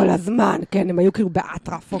התמכרות. כל הזמן, כן, הם היו כאילו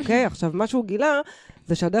באטרף, אוקיי? עכשיו, מה שהוא גילה,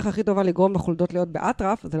 זה שהדרך הכי טובה לגרום לחולדות להיות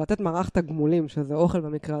באטרף, זה לתת מערך תגמולים, שזה אוכל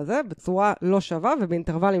במקרה הזה, בצורה לא שווה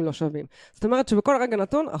ובאינטרוולים לא שווים. זאת אומרת שבכל רגע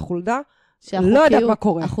נתון, החולדה לא יודעת מה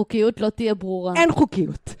קורה. החוקיות לא תהיה ברורה. אין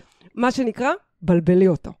חוקיות. מה שנקרא, בלבלי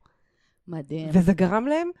אותו. מדהים. וזה גרם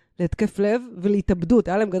להם להתקף לב ולהתאבדות.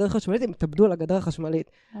 היה להם גדר חשמלית, הם התאבדו על הגדר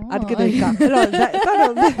החשמלית. עד כדי כך. לא, זה...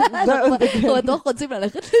 אנחנו בטוח רוצים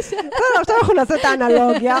ללכת לשם. עכשיו אנחנו נעשה את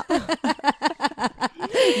האנלוגיה.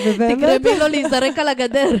 תקרבי לו להיזרק על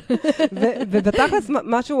הגדר. ובתכלס,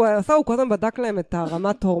 מה שהוא עשה, הוא כל הזמן בדק להם את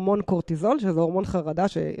הרמת הורמון קורטיזול, שזה הורמון חרדה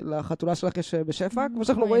שלחתולה שלך יש בשפע, כמו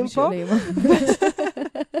שאנחנו רואים פה.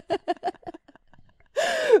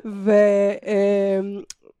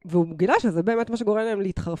 והוא גילה שזה באמת מה שגורם להם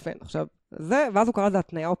להתחרפן. עכשיו, ואז הוא קרא לזה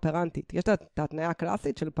התניה אופרנטית. יש את ההתניה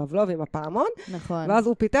הקלאסית של פבלוב עם הפעמון, נכון. ואז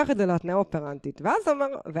הוא פיתח את זה להתניה אופרנטית.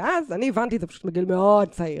 ואז אני הבנתי את זה פשוט בגיל מאוד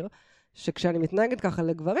צעיר, שכשאני מתנהגת ככה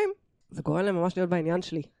לגברים, זה גורם להם ממש להיות בעניין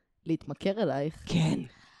שלי. להתמכר אלייך? כן.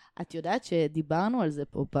 את יודעת שדיברנו על זה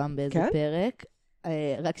פה פעם באיזה פרק,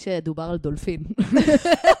 רק שדובר על דולפין.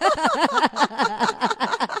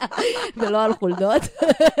 ולא על חולדות.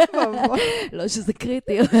 לא שזה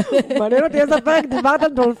קריטי. מעניין אותי איזה פרק דיברת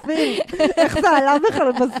על דולפין. איך זה עלה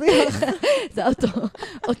בכלל בשיח? זה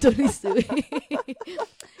אותו ניסוי.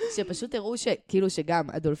 שפשוט הראו שכאילו שגם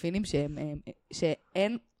הדולפינים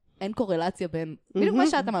שאין קורלציה בין, בדיוק מה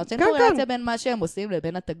שאת אמרת, שאין קורלציה בין מה שהם עושים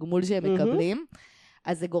לבין התגמול שהם מקבלים,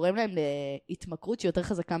 אז זה גורם להם להתמכרות שיותר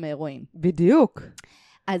חזקה מהרואין. בדיוק.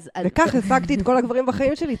 וכך השגתי את כל הגברים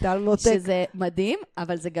בחיים שלי, טל מותק. שזה מדהים,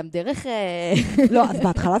 אבל זה גם דרך... לא, אז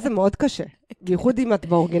בהתחלה זה מאוד קשה. בייחוד אם את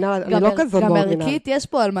באורגינל, אני לא כזאת באורגינל. גם ערכית יש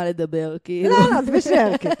פה על מה לדבר, כאילו. לא, אז בשביל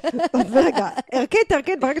ערכית. אז רגע, ערכית,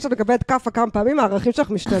 ברגע שאת מקבלת כפה כמה פעמים, הערכים שלך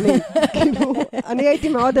משתנים. כאילו, אני הייתי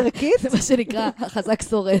מאוד ערכית. זה מה שנקרא, החזק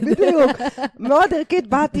שורד. בדיוק. מאוד ערכית,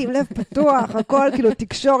 באתי עם לב פתוח, הכל, כאילו,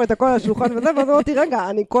 תקשורת, הכל על השולחן וזה, ואז אמרתי, רגע,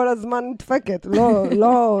 אני כל הזמן נדפקת,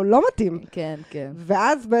 לא מתאים. כן, כן.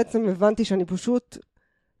 ואז בעצם הבנתי שאני פשוט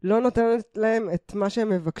לא נותנת להם את מה שהם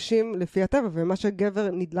מבקשים לפי הטבע, ומה שגבר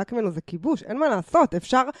נדלק ממנו זה כיבוש. אין מה לעשות,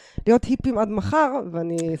 אפשר להיות היפים עד מחר,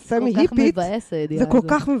 ואני סמי היפית. כל כך מבאס הידיעה זה כל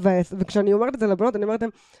כך מבאס, וכשאני אומרת את זה לבנות, אני אומרת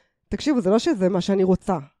להם, תקשיבו, זה לא שזה מה שאני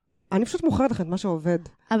רוצה. אני פשוט מוכרת לכם את מה שעובד.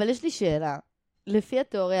 אבל יש לי שאלה. לפי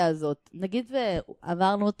התיאוריה הזאת, נגיד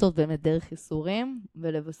ועברנו אותו באמת דרך ייסורים,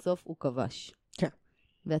 ולבסוף הוא כבש. כן.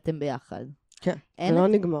 ואתם ביחד. כן, זה לא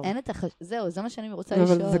נגמר. זהו, זה מה שאני רוצה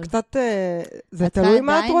לשאול. אבל זה קצת, זה תלוי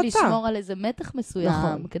מה את רוצה. את צריכה עדיין לשמור על איזה מתח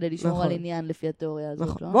מסוים, כדי לשמור על עניין לפי התיאוריה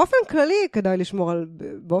הזאת, לא? באופן כללי כדאי לשמור על,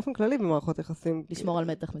 באופן כללי במערכות יחסים. לשמור על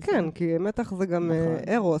מתח מסוים. כן, כי מתח זה גם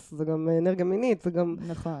ארוס, זה גם אנרגיה מינית, זה גם...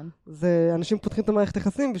 נכון. אנשים פותחים את המערכת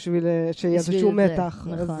יחסים בשביל שיהיה איזשהו מתח.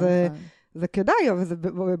 נכון. זה כדאי, אבל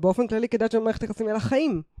באופן כללי כדאי שמערכת יחסים יהיה לה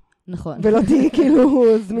חיים. נכון. ולא תהי כאילו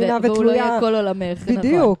זמינה ותלויה. והוא לא יהיה כל עולמך, נכון.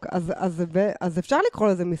 בדיוק. אז אפשר לקרוא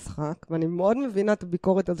לזה משחק, ואני מאוד מבינה את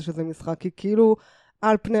הביקורת הזה שזה משחק, כי כאילו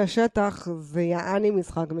על פני השטח זה יעני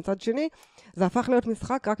משחק. מצד שני, זה הפך להיות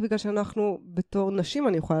משחק רק בגלל שאנחנו בתור נשים,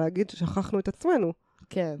 אני יכולה להגיד, שכחנו את עצמנו.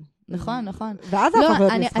 כן. נכון. ואז זה הפך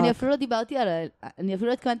להיות משחק. אני אפילו לא דיברתי אני אפילו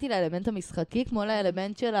לא התכוונתי לאלמנט המשחקי, כמו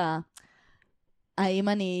לאלמנט של האם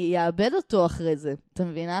אני אאבד אותו אחרי זה? אתה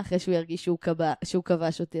מבינה? אחרי שהוא ירגיש שהוא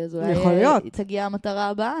כבש אותי, אז אולי תגיע המטרה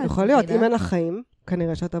הבאה. יכול להיות, אם אין החיים,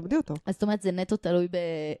 כנראה שאת תאבדי אותו. אז זאת אומרת, זה נטו תלוי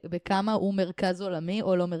בכמה הוא מרכז עולמי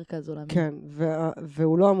או לא מרכז עולמי. כן,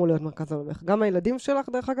 והוא לא אמור להיות מרכז עולמך. גם הילדים שלך,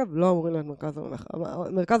 דרך אגב, לא אמורים להיות מרכז עולמך.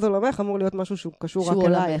 מרכז עולמך אמור להיות משהו שהוא קשור רק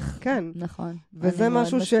אלייך. כן. נכון. וזה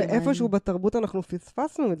משהו שאיפשהו בתרבות אנחנו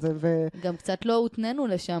פספסנו את זה. גם קצת לא הותננו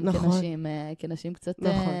לשם כנשים. כנשים קצת,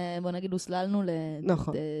 בוא נגיד, הוסללנו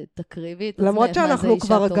לתקריבית. למרות שאנחנו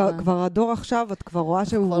כבר הדור עכשיו, את כבר רואה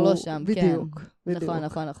שהוא... כבר לא שם, כן.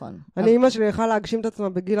 נכון. אני אמא שלי יכלה להגשים את עצמה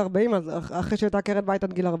בגיל 40, אז אחרי שהייתה עקרת בית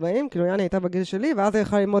עד גיל 40, כאילו יאני הייתה בגיל שלי, ואז היא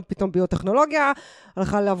יכלה ללמוד פתאום ביוטכנולוגיה,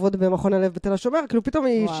 הלכה לעבוד במכון הלב בתל השומר, כאילו פתאום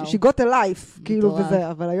היא שיגות אלייף, כאילו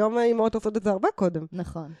וזה, אבל היום אמהות עושות את זה הרבה קודם.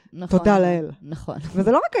 נכון. תודה לאל. נכון.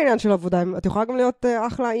 וזה לא רק העניין של עבודה, את יכולה גם להיות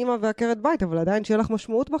אחלה אמא ועקרת בית, אבל עדיין שיהיה לך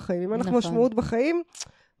משמעות בחיים. אם אין לך משמעות בחיים,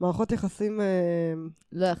 מערכות יחסים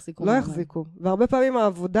לא יחזיקו. והרבה פעמים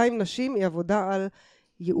העבודה עם נשים היא עבודה על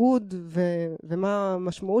ייעוד ומה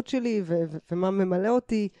המשמעות שלי ומה ממלא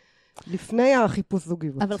אותי לפני החיפוש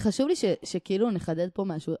זוגיות. אבל חשוב לי שכאילו נחדד פה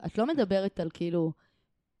משהו. את לא מדברת על כאילו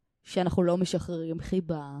שאנחנו לא משחררים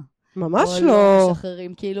חיבה. ממש או לא. או לא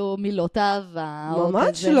משחררים כאילו מילות אהבה.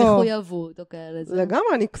 ממש או לא. כזה מחויבות או כאלה. לגמרי,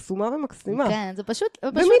 אני קסומה ומקסימה. כן, זה פשוט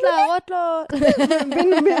להראות לו...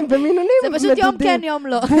 במינונים זה פשוט יום כן, יום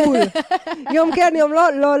לא. בול. יום כן, יום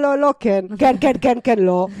לא, לא, כן. כן,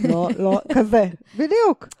 לא, כזה.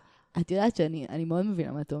 בדיוק. את יודעת שאני מאוד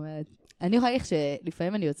מבינה מה את אומרת. אני יכולה להגיד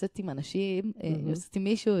שלפעמים אני יוצאת עם אנשים, יוצאת עם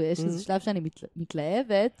מישהו, ויש איזה שלב שאני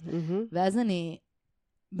מתלהבת, ואז אני...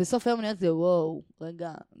 בסוף היום אני יודעת זה, וואו,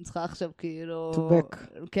 רגע, אני צריכה עכשיו כאילו... טובק.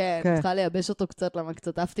 כן, אני צריכה לייבש אותו קצת, למה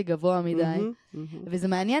קצת עפתי גבוה מדי. וזה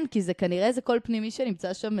מעניין, כי זה כנראה זה כל פנימי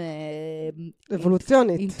שנמצא שם...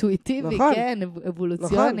 אבולוציונית. אינטואיטיבי, כן,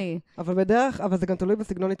 אבולוציוני. אבל זה גם תלוי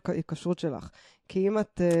בסגנון התקשרות שלך. כי אם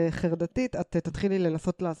את חרדתית, את תתחילי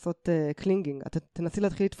לנסות לעשות קלינגינג. את תנסי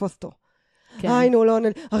להתחיל לתפוס אותו. נו, לא עונה,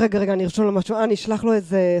 רגע, אני ארשום לו משהו, אני אשלח לו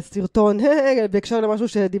איזה סרטון, בהקשר למשהו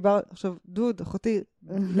שדיבר, עכשיו, דוד, אחותי,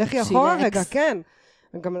 לכי אחורה רגע, כן.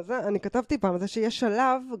 גם על זה, אני כתבתי פעם, זה שיש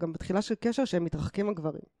שלב, גם בתחילה של קשר, שהם מתרחקים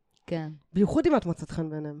הגברים. כן. בייחוד אם את מוצאת חן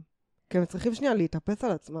ביניהם. כי הם צריכים שנייה להתאפס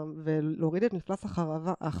על עצמם, ולהוריד את מפלס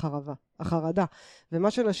החרדה.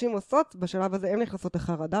 ומה שנשים עושות, בשלב הזה הן נכנסות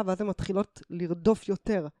לחרדה, ואז הן מתחילות לרדוף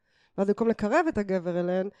יותר. ואז במקום לקרב את הגבר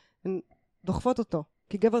אליהן, הן דוחפות אותו.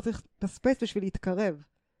 כי גבר צריך את הספייס בשביל להתקרב.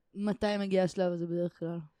 מתי מגיע השלב הזה בדרך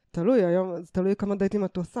כלל? תלוי, היום, זה תלוי כמה דייטים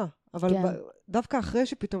את עושה. אבל דווקא אחרי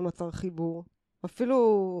שפתאום נוצר חיבור, אפילו,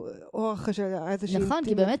 או אחרי שהיה איזה נכון,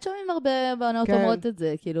 כי באמת שומעים הרבה בנות אומרות את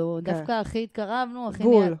זה. כאילו, דווקא הכי התקרבנו, הכי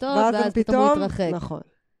נהיה טוב, ואז פתאום הוא התרחק. נכון.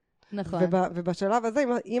 נכון. ובשלב הזה,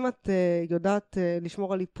 אם את יודעת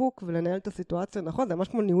לשמור על איפוק ולנהל את הסיטואציה, נכון, זה ממש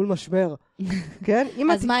כמו ניהול משבר. כן?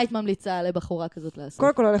 אז מה היית ממליצה לבחורה כזאת לעשות?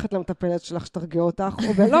 קודם כל ללכת למטפלת שלך שתרגיע אותך,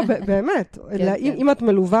 או לא, באמת. אם את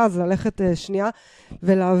מלווה, אז ללכת שנייה,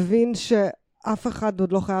 ולהבין שאף אחד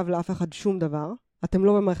עוד לא חייב לאף אחד שום דבר. אתם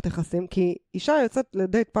לא במערכת יחסים, כי אישה יוצאת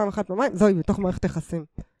לדייט פעם אחת במים, זוהי בתוך מערכת יחסים.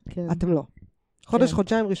 אתם לא.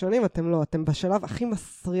 חודשיים ראשונים אתם לא. אתם בשלב הכי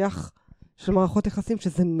מסריח של מערכות יחסים,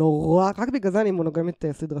 שזה נורא, רק בגלל זה אני מונוגמית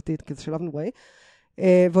סדרתית, כי זה שלב נוראי,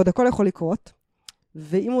 ועוד הכל יכול לקרות,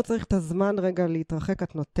 ואם הוא צריך את הזמן רגע להתרחק,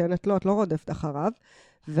 את נותנת לו, את לא רודפת אחריו,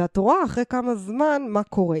 ואת רואה אחרי כמה זמן מה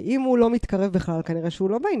קורה. אם הוא לא מתקרב בכלל, כנראה שהוא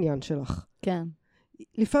לא בעניין שלך. כן.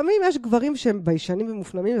 לפעמים יש גברים שהם ביישנים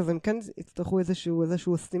ומופנמים, אז הם כן יצטרכו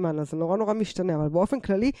איזשהו סימן, אז זה נורא נורא משתנה, אבל באופן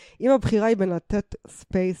כללי, אם הבחירה היא בין לתת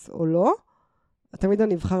ספייס או לא, תמיד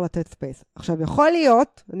אני אבחר לתת ספייס. עכשיו, יכול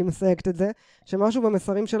להיות, אני מסייגת את זה, שמשהו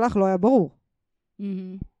במסרים שלך לא היה ברור.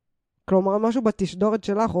 כלומר, משהו בתשדורת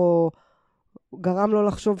שלך, או גרם לו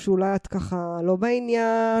לחשוב שאולי את ככה לא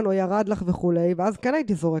בעניין, או ירד לך וכולי, ואז כן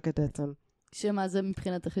הייתי זורקת עצם. שמה זה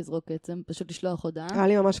מבחינתך לזרוק עצם? פשוט לשלוח הודעה? היה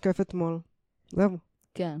לי ממש כיף אתמול. זהו.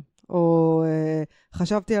 כן. או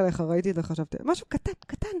חשבתי עליך, ראיתי את זה, חשבתי, משהו קטן.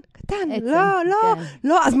 עצם,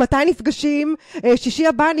 לא, אז מתי נפגשים? שישי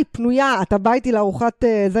הבא אני פנויה, אתה בא איתי לארוחת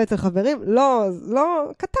זה אצל חברים? לא,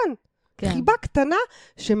 קטן. כן. חיבה קטנה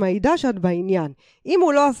שמעידה שאת בעניין. אם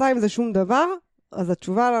הוא לא עשה עם זה שום דבר, אז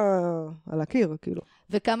התשובה על הקיר, כאילו.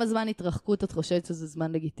 וכמה זמן התרחקות את חושבת שזה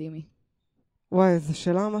זמן לגיטימי? וואי, זו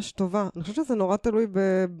שאלה ממש טובה. אני חושבת שזה נורא תלוי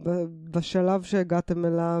בשלב שהגעתם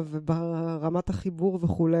אליו, וברמת החיבור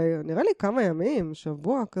וכולי. נראה לי כמה ימים,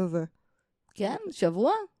 שבוע כזה. כן,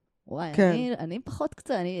 שבוע? וואי, כן. אני פחות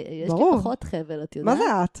קצת, יש ברור. לי פחות חבל, את יודעת? מה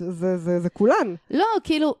זה את? זה כולן. לא,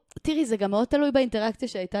 כאילו, תראי, זה גם מאוד תלוי באינטראקציה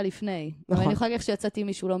שהייתה לפני. נכון. אני יכולה להגיד שיצאתי עם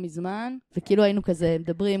מישהו לא מזמן, וכאילו היינו כזה,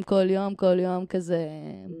 מדברים כל יום, כזה...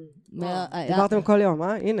 דיברתם כל יום,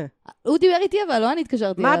 הנה. הוא דיבר איתי, אבל לא אני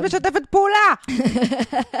התקשרתי מה את אליו. משתפת פעולה?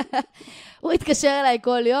 הוא התקשר אליי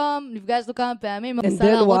כל יום, נפגשנו כמה פעמים, then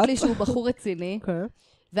נסה להראות what? לי שהוא בחור רציני, אוקיי.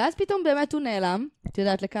 ואז פתאום באמת הוא נעלם, את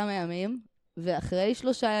יודעת, לכמה ימים, ואחרי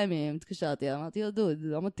 3 ימים התקשרתי, אמרתי לו, דוד, זה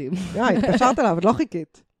לא מתאים. התקשרת אליו, את לא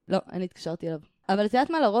חיכית. לא, אני התקשרתי אליו. אבל את יודעת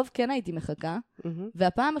מה, לרוב כן הייתי מחכה,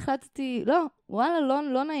 והפעם החלטתי, לא, וואלה,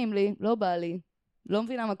 לא נעים לי, לא בא לי, לא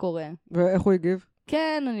מבינה מה קורה. ואיך הוא הגיב?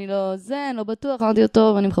 כן, אני לא בטוח. אמרתי לו,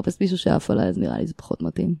 טוב, אני מחפש מישהו שאף עליי, אז נראה לי זה פחות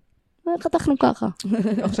מתאים. וחתכנו ככה.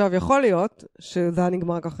 עכשיו, יכול להיות שזה היה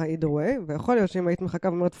נגמר ככה either way, ויכול להיות שאם היית מחכה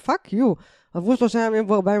ואומרת, fuck you, עברו 3 ימים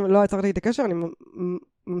ו4 ימים, לא יצרתי את הקשר, אני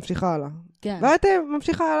ממשיכה הלאה. כן. והייתם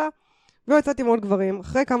ממשיכה הלאה. ויצאתי מאוד גברים,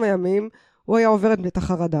 אחרי כמה ימים, הוא היה עובר את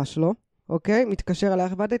החרדה שלו, אוקיי? מתקשר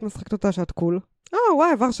אלייך, ועד היית משחקת אותה שאת קול.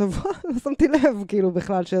 וואי, עבר שבוע, לא שמתי לב, כאילו,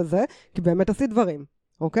 בכלל שזה, כי באמת עשית דברים,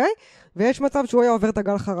 אוקיי? ויש מצב שהוא היה עובר את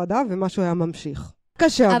הגל חרדה, ומשהו היה ממשיך.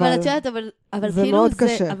 קשה, אבל את יודעת, אבל זה כאילו מאוד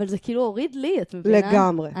קשה. אבל זה כאילו הוריד לי, את מבינה?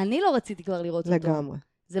 לגמרי. אני לא רציתי כבר לראות אותו. לגמרי.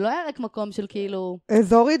 זה לא היה רק מקום של כאילו...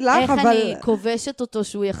 זה הוריד לך, איך אבל... אני כובשת אותו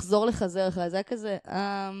שהוא יחזור לחזר לך, זה היה כזה,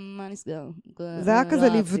 מה נסגר? זה היה כזה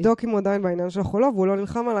לבדוק אם הוא עדיין בעניין שלך או לא, והוא לא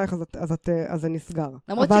נלחם עלייך, אז זה נסגר.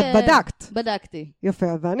 למרות אבל את בדקת. בדקתי. יפה,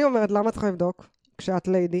 ואני אומרת, למה צריכה לבדוק? כשאת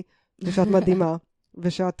ליידי, ושאת מדהימה,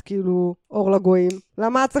 ושאת כאילו אור לגויים,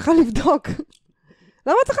 למה את צריכה לבדוק?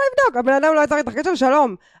 למה את צריכה לבדוק? הבן אדם לא יצר איתך קשר,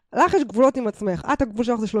 שלום. לך יש גבולות עם עצמך. הגבול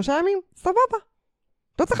שלך זה 3 ימים? סבבה.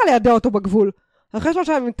 לא צריכה לידע אותו בגבול. אחרי 3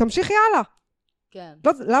 ימים, תמשיכי הלאה. כן.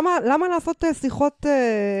 לא, למה לעשות שיחות...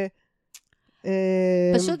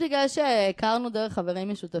 פשוט בגלל שהכרנו דרך חברים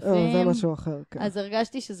משותפים. זה משהו אחר, כן. אז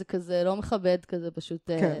הרגשתי שזה כזה לא מכבד כזה, פשוט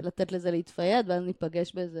לתת לזה להתפייד, ואז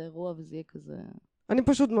ניפגש באיזה אירוע וזה יהיה כזה... אני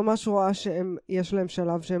פשוט ממש רואה שיש להם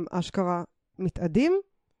שלב שהם אשכרה מתאדים,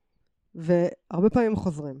 והרבה פעמים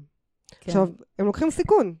חוזרים. עכשיו, הם לוקחים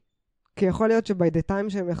סיכון, כי יכול להיות שבי די טיים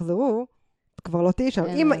שהם יחזרו, כבר לא תהי שם.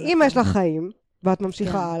 אם יש לך חיים, ואת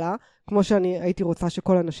ממשיכה הלאה, כמו שאני הייתי רוצה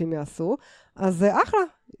שכל אנשים יעשו, אז זה אחלה.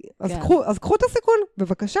 אז קחו את הסיכון,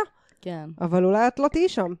 בבקשה. כן. אבל אולי את לא תהי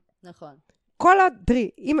שם. נכון. תראי,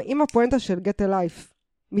 אם הפואנטה של Get a Life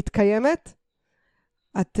מתקיימת,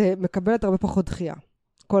 את מקבלת הרבה פחות דחייה.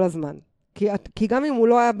 כל הזמן. כי גם אם הוא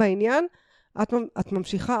לא היה בעניין, את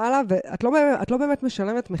ממשיכה הלאה, ואת לא באמת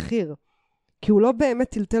משלמת מחיר. כי הוא לא באמת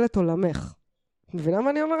טלטל את עולמך. מבינה מה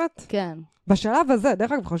אני אומרת? כן. בשלב הזה,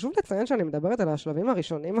 דרך אגב, חשוב לציין שאני מדברת על השלבים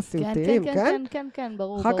הראשונים הסיוטיים, כן? כן,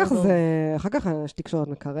 ברור. אחר כך יש תקשורת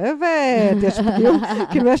מקרבת, יש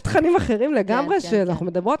כאילו יש תכנים אחרים לגמרי, שאנחנו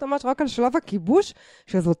מדברות ממש רק על שלב הכיבוש,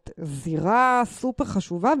 שזאת זירה סופר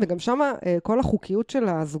חשובה, וגם שם כל החוקיות של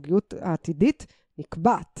הזוגיות העתידית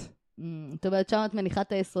נקבעת. זאת אומרת, שם את מניחה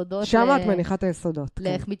את היסודות. שם את מניחה את היסודות.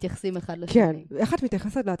 לאיך מתייחסים אחד לשני. כן, איך את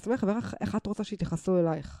מתייחסת לעצמך, ואיך את רוצה שיתייחסו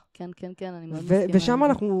אלייך. כן, אני מאוד מסכימה. ושם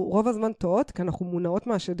אנחנו רוב הזמן טועות, כי אנחנו מונעות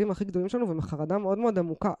מהשדים הכי גדולים שלנו, ומחרדה מאוד מאוד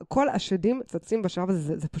עמוקה. כל השדים צצים בשלב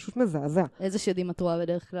הזה, זה פשוט מזעזע. איזה שדים את רואה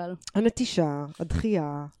בדרך כלל? הנטישה,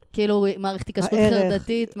 הדחייה. כאילו, מערכת התקשרות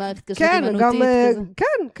חרדתית, מערכת התקשרות אימנותית.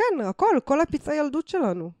 כן, הכל, כל הפצעי ילדות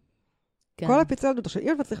שלנו. כל הפצעי ילדות. עכשיו,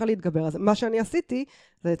 אם את מצליחה להתגבר, אז מה שאני עשיתי,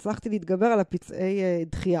 זה הצלחתי להתגבר על הפצעי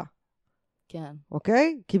דחייה. כן.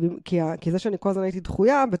 אוקיי? כי זה שאני כל הזמן הייתי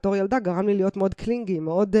דחויה, בתור ילדה, גרם לי להיות מאוד קלינגי,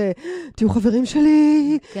 מאוד, תהיו חברים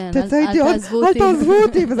שלי, תצא איתי עוד, אל תעזבו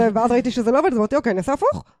אותי, ואז ראיתי שזה לא עובד, אז אמרתי, אוקיי, אני אעשה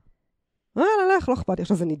הפוך? לך, לא אכפת,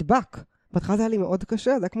 עכשיו זה נדבק. בהתחלה זה היה לי מאוד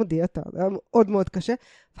קשה, זה היה כמו דיאטה, זה היה מאוד מאוד קשה,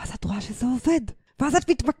 ואז את רואה שזה עובד. ואז את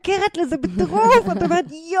מתמכרת לזה בטירוף, את אומרת,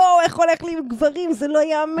 איך הולך לי עם גברים, זה לא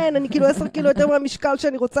יאמן, אני כאילו 10 קילו יותר מהמשקל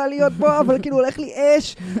שאני רוצה להיות בו, אבל כאילו הולך לי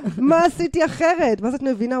אש, מה עשיתי אחרת? ואז את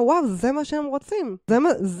מבינה, וואו, זה מה שהם רוצים,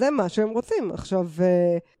 זה מה שהם רוצים. עכשיו,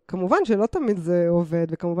 כמובן שלא תמיד זה עובד,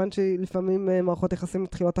 וכמובן שלפעמים מערכות יחסים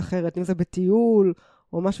מתחילות אחרת, אם זה בטיול,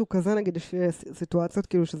 או משהו כזה, נגיד, יש סיטואציות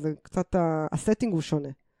כאילו שזה קצת, הסטינג הוא שונה.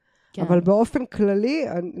 כן. אבל באופן כללי,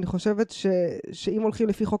 אני חושבת שאם הולכים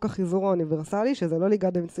לפי חוק החיזור האוניברסלי, שזה לא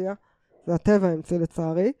ליגד המציאה, זה הטבע המציא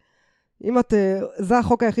לצערי, זה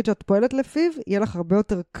החוק היחיד שאת פועלת לפיו, יהיה לך הרבה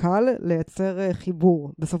יותר קל לייצר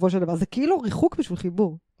חיבור, בסופו של דבר. זה כאילו ריחוק בשביל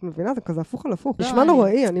חיבור. את מבינה? זה כזה הפוך על הפוך. נשמע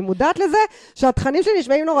נוראי, אני מודעת לזה שהתכנים שלי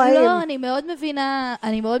נשמעים נוראים. לא, אני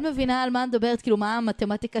מאוד מבינה על מה מדברת, כאילו מה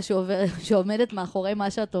המתמטיקה שעומדת מאחורי מה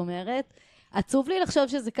שאת אומרת. עצוב לי לחשוב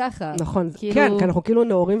שזה ככה. נכון, כן, כי אנחנו כאילו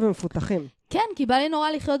נאורים ומפותחים. כן, כי בא לי נורא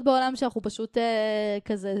לחיות בעולם שאנחנו פשוט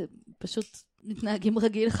כזה, פשוט מתנהגים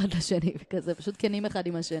רגיל אחד לשני, וכזה, פשוט כנים אחד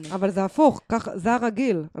עם השני. אבל זה הפוך, זה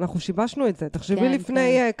הרגיל, אנחנו שיבשנו את זה. תחשבי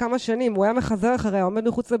לפני כמה שנים, הוא היה מחזר אחריה, עומד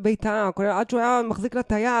מחוץ לביתה, עד שהוא היה מחזיק לה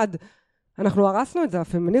את היד. אנחנו הרסנו את זה,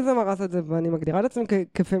 הפמיניזם הרס את זה, ואני מגדירה את עצמי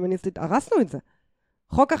כפמיניסטית, הרסנו את זה.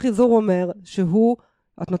 חוק החיזור אומר שהוא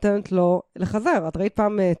את נותנת לו לחזר. את ראית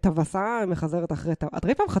פעם טווסה מחזרת אחרי טווסה? את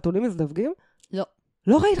ראית פעם חתולים מזדווגים? לא.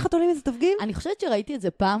 לא ראית חתולים מזדווגים? אני חושבת שראיתי את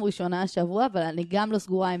זה פעם ראשונה השבוע, אבל אני גם לא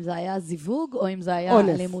סגורה אם זה היה זיווג או אם זה היה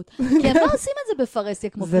אלימות. כי הם לא עושים את זה בפרסיה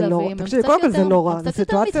כמו כלבים. תקשיבי, קודם כל זה נורא. זו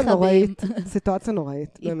סיטואציה נוראית. סיטואציה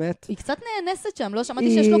נוראית, באמת. היא קצת נאנסת שם, לא שמעתי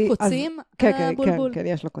שיש לו קוצים על הבולבול. כן,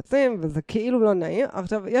 יש לו קוצים, וזה כאילו לא נעים.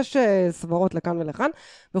 עכשיו, יש סברות לכאן ולכאן.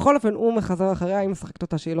 בכל אופן, הוא מחזר אחריה, היא משחקת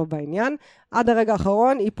אותה שהיא לא בעניין. עד הרגע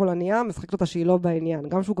האחרון, היא פולניה, משחקת אותה שהיא לא בעניין.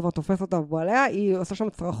 גם שהוא כבר תופס אותה ובועליה, היא עושה שם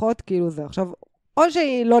צרחות, כאילו זה. עכשיו, או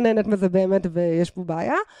שהיא לא נהנית מזה באמת ויש פה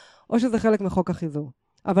בעיה, או שזה חלק מחוק החיזור.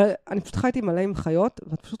 אבל אני פשוט חייתי מלא עם חיות,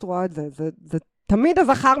 ואת פשוט רואה את זה. זה תמיד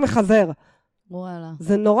הזכר מחזר. וואלה.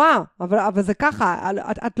 זה נורא, אבל זה ככה.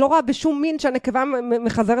 את לא רואה בשום מין שהנקבה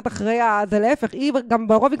מחזרת אחרי זה להפך. היא גם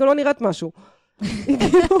ברוב היא גם לא נראית משהו. היא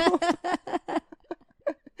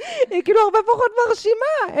כאילו הרבה פחות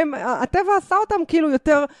מרשימה. הטבע עשה אותם כאילו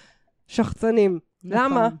יותר שחצנים.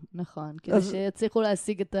 למה? נכון, כדי שיצליחו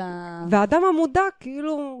להשיג את והאדם המודע,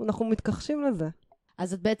 כאילו, אנחנו מתכחשים לזה.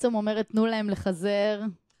 אז את בעצם אומרת, תנו להם לחזר.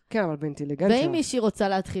 כן, אבל באינטליגנציה. ואם מישהי רוצה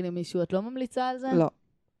להתחיל עם מישהו, את לא ממליצה על זה? לא.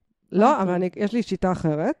 לא, אבל יש לי שיטה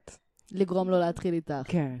אחרת. לגרום לו להתחיל איתך.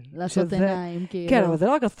 כן. לעשות עיניים, כאילו. כן, אבל זה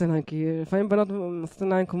לא רק לעשות עיניים, כי לפעמים בנות לעשות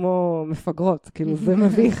עיניים כמו מפגרות, כאילו, זה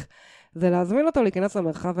מביך. זה להזמין אותו להיכנס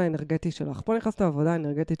למרחב האנרגטי שלך. פה נכנסת לעבודה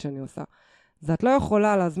האנרגטית שאני עושה. אז את לא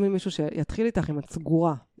יכולה להזמין מישהו שיתחיל איתך אם את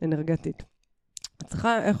סגורה אנרגטית. את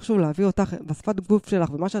צריכה איכשהו להביא אותך בשפת גוף שלך,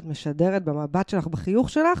 ומה שאת משדרת במבט שלך, בחיוך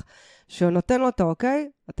שלך, שנותן לו את האוקיי,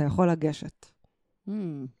 אתה יכול לגשת.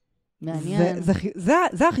 מעניין.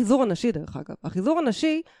 זה החיזור הנשי דרך אגב. החיזור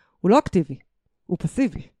הנשי הוא לא אקטיבי, הוא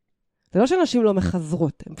פסיבי. זה לא שנשים לא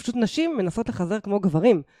מחזרות, הם פשוט נשים מנסות לחזר כמו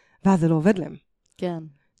גברים, ואז זה לא עובד להם. כן.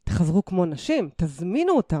 תחזרו כמו נשים,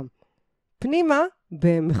 תזמינו אותם. פנימה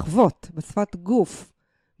במחוות, בשפת גוף,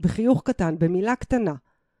 בחיוך קטן, במילה קטנה.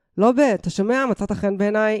 לא אתה שומע, מצאת חן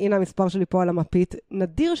בעיניי, הנה המספר שלי פה על המפית.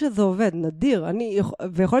 נדיר שזה עובד, נדיר.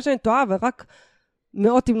 ויכול להיות שאני טועה, ורק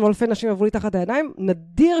מאות אם לא אלפי נשים עברו לי תחת הידיים,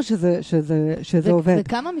 נדיר שזה עובד.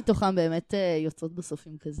 וכמה מתוכם באמת יוצאות בסוף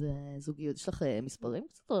עם כזה זוגיות? יש לך מספרים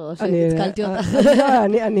קצת, או שהתקלתי אותך?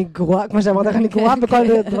 אני גרועה, כמו שאמרת לך, אני גרועה בכל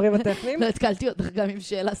הדברים הטכניים. לא, התקלתי אותך גם עם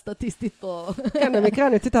שאלה סטטיסטית פה. כן, במקרה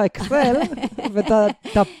אני יוצא את האקסל, ואת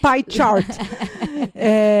הפאי צ'ארט.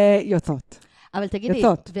 יוצאות. אבל תגידי,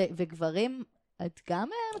 וגברים... את גם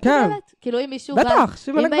מקבלת? כאילו אם מישהו בטח,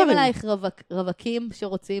 אם באים אלייך רווקים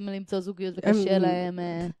שרוצים למצוא זוגיות וקשה להם...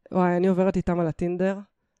 וואי, אני עוברת איתם על הטינדר.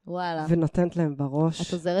 וואלה. את להם בראש.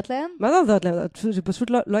 את עוזרת להם? מה זה עוזרת להם?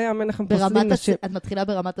 שפשוט לא יאמן איך הם פוסלים נשים. את מתחילה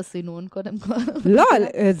ברמת הסינון קודם כל? לא,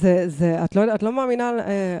 את לא מאמינה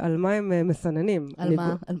על מה הם מסננים. על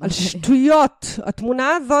מה? על שטויות.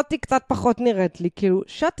 התמונה הזאת היא קצת פחות נראית לי, כאילו,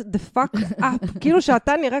 shut the fuck up. כאילו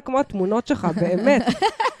שאתה נראה כמו התמונות שלך, באמת.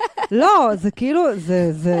 לא, זה כאילו,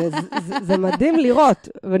 זה מדהים לראות.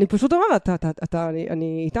 ואני פשוט אומרת,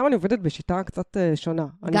 איתם אני עובדת בשיטה קצת שונה.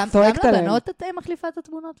 גם לבנות את מחליפה את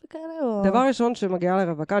התמונות וכאלה? דבר ראשון שמגיעה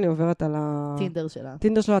לרווקה, אני עוברת על הטינדר שלה.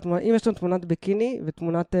 טינדר שלה, אם יש לנו תמונת בקיני,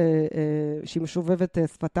 ותמונת שהיא משובבת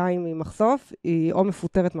שפתיים עם מחשוף, היא או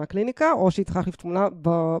מפוטרת מהקליניקה, או שהיא צריכה להחליף תמונה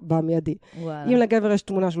במיידי. אם לגבר יש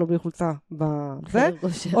תמונה שלו בלי חולצה בזה,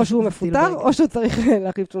 או שהוא מפוטר, או שהוא צריך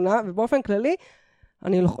להחליף תמונה, ובאופן כללי,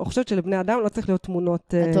 אני חושבת שלבני אדם לא צריך להיות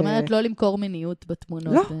תמונות... את אומרת לא למכור מיניות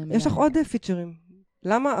בתמונות. לא, יש לך עוד פיצ'רים.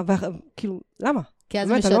 למה? כאילו, למה? כי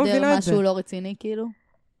אז משדר משהו לא רציני, כאילו?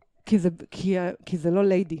 כי זה לא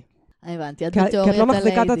ליידי. הבנתי, את בתיאוריית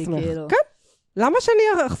הליידי, כאילו. כן. למה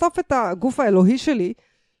שאני אחשוף את הגוף האלוהי שלי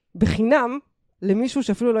בחינם למישהו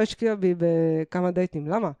שאפילו לא השקיע בי בכמה דייטים?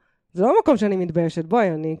 למה? זה לא מקום שאני מתביישת.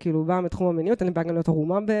 בואי, אני כאילו באה מתחום המיניות, אני באה גם להיות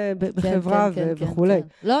ערומה בחברה וכולי.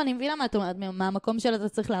 לא, אני מבינה מה את אומרת, מהמקום שלה אתה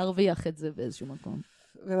צריך להרוויח את זה באיזשהו מקום.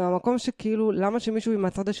 ומהמקום שכאילו, למה שמישהו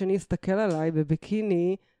מהצד השני יסתכל עליי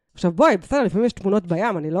בביקיני, עכשיו בואי, בסדר, לפעמים יש תמונות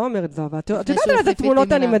בים, אני לא אומרת זה, אבל את יודעת על איזה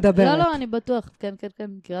תמונות אני מדברת. לא, אני בטוח, כן.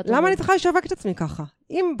 למה אני צריכה לשווק את עצמי ככה?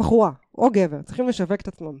 אם בחורה או גבר צריכים לשווק את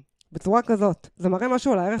עצמם בצורה כזאת, זה מראה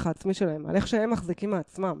משהו על הערך העצמי שלהם, על איך שהם מחזיקים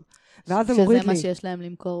מעצמם. ואז זה מוריד לי. שזה מה שיש להם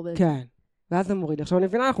למכור בעצם. כן, ואז זה מוריד לי. עכשיו אני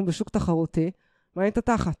מבינה, אנחנו בשוק תחרותי, מה היית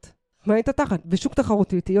תחת? בשוק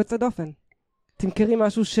תחרותי, תהיי יוצא דופן. תמכרי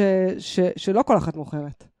משהו שלא כל אחת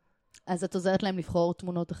מוכרת. אז את עוזרת להם לבחור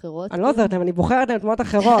תמונות אחרות? אני לא עוזרת להם, אני בוחרת להם תמונות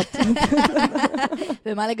אחרות.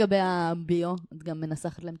 ומה לגבי הביו? את גם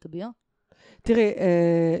מנסחת להם את הביו? תראי,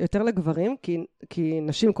 יותר לגברים, כי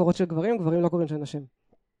נשים קורות של גברים, גברים לא קוראים של נשים.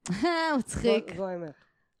 מצחיק. זו האמת.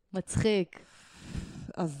 מצחיק.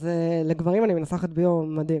 אז לגברים אני מנסחת ביו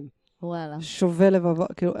מדהים. וואלה. שווה לבבו,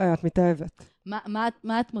 כאילו, את מתאהבת.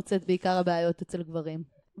 מה את מוצאת בעיקר הבעיות אצל גברים?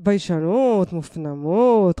 ביישנות,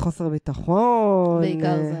 מופנמות, חוסר ביטחון.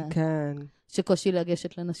 בעיקר זה. כן. שקושי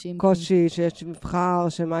לגשת לנשים. קושי, שיש מבחר,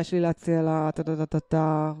 שמה יש לי להציע לה,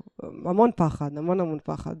 המון פחד, המון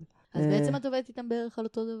פחד. אז בעצם את עובדת איתם בערך על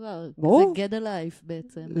אותו דבר. ברור. זה get alive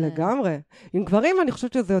בעצם. לגמרי. עם גברים אני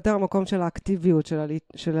חושבת שזה יותר המקום של האקטיביות,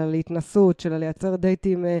 של ההתנסות, של לייצר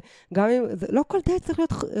דייטים, גם אם, לא כל דייט צריך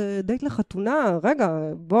להיות דייט לחתונה, רגע,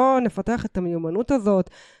 בוא נפתח את המיומנות הזאת,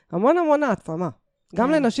 המון העצמה.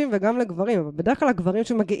 גם לנשים וגם לגברים, אבל בדרך כלל הגברים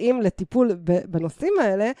שמגיעים לטיפול בנושאים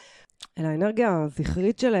האלה, אל האנרגיה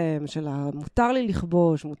הזכרית שלהם, של מותר לי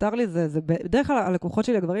לכבוש, מותר לי זה בדרך כלל הלקוחות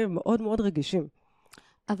שלי הגברים הם מאוד מאוד רגישים.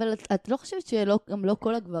 אבל את לא חושבת שגם לא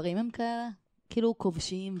כל הגברים הם כאלה? כאילו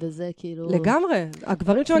כובשים וזה כאילו... לגמרי,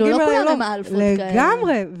 הגברים שמגיעים אליהם לא כולם הם אלפות כאלה.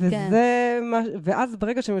 לגמרי, ואז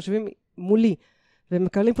ברגע שהם יושבים מולי,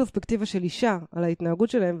 ומקבלים פרספקטיבה של אישה על ההתנהגות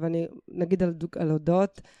שלהם, ואני נגיד על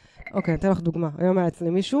הודעות, אוקיי, אני אתן לך דוגמה. היום היה אצלי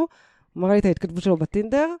מישהו, הוא מראה לי את ההתכתבות שלו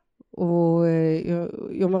בטינדר,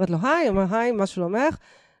 היא אומרת לו, היי, הוא אומר, היי, מה שלומך?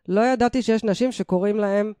 לא ידעתי שיש נשים שקוראים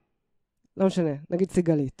להם, לא משנה, נגיד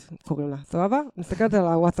סיגלית, קוראים לה, סבבה? אני מסתכלת על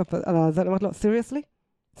הוואטסאפ, על זה, אני אומרת לו, סיריוסלי?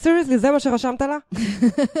 סיריוסלי, זה מה שרשמת לה?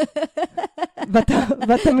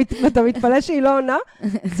 ואתה מתפלא שהיא לא עונה?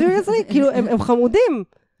 סיריוסלי? כאילו, הם חמודים.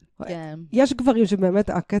 כן. יש גברים שבאמת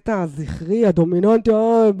הקטע הזכרי, הדומיננטי,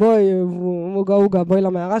 בואי, מוגה, בואי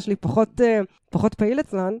למערה שלי, פחות פעיל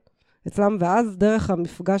אצלם, ואז דרך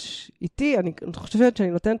המפגש איתי, אני חושבת שאני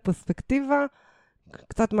נותנת פרספקטיבה,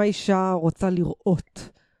 קצת מה אישה רוצה לראות.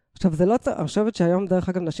 עכשיו, זה לא, אני חושבת שהיום דרך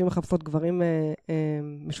אגב נשים מחפשות גברים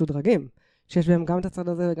משודרגים, שיש בהם גם את הצד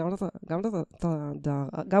הזה,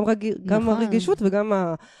 גם הרגישות וגם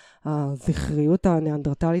הזכריות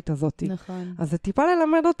הניאנדרטלית הזאת. נכון. אז זה טיפה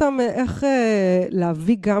ללמד אותם איך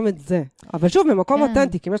להביא גם את זה. אבל שוב, ממקום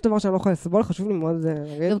אותנטי, כי אם יש דבר שאני לא יכולה לסבול, חשוב לי מאוד, זה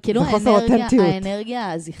חוסר אותנטיות.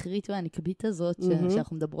 האנרגיה הזכרית והנקבית הזאת,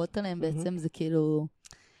 שאנחנו מדברות עליהם בעצם, זה כאילו...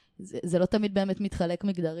 זה לא תמיד באמת מתחלק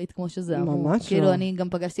מגדרית כמו שזה אמור. ממש לא. כאילו אני גם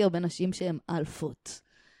פגשתי הרבה נשים שהן אלפות.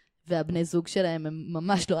 והבני זוג שלהם הם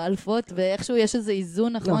ממש לא אלפות, ואיכשהו יש איזה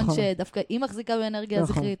איזון נכון, שדווקא היא מחזיקה באנרגיה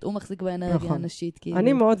הזכרית, הוא מחזיק באנרגיה הנשית.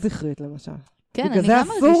 אני מאוד זכרית למשל. כן, אני גם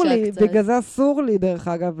מרגישה קצת. בגלל זה אסור לי דרך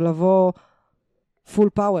אגב לבוא פול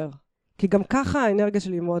פאוור. כי גם ככה האנרגיה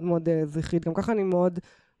שלי היא מאוד מאוד זכרית, גם ככה אני מאוד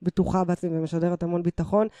בטוחה בעצמי ומשדרת המון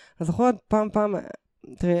ביטחון. אז זוכרת פעם,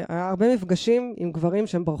 תראי, היה הרבה מפגשים עם גברים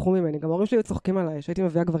שהם ברחו ממני. גם ההורים שלי היו צוחקים עליי, שהייתי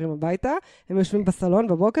מביאה גברים הביתה, הם יושבים בסלון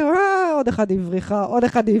בבוקר, עוד אחד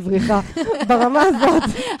היא הבריחה, ברמה הזאת.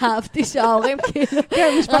 אהבתי שההורים כאילו...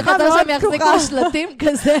 כן, משפחה מאוד פתוחה. רק אתה שהם יחזיקו שלטים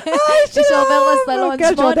כזה, שעובר בסלון,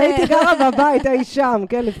 כן, שעוד הייתי גרה בבית, אי שם,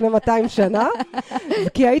 כן, לפני 200 שנה,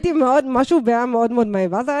 כי הייתי מאוד, משהו היה מאוד מאוד מהיר.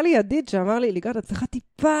 ואז היה לי ידיד שאמר לי, ליגת, את צריכה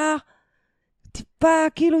טיפה,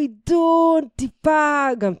 כאילו עידון, טיפה,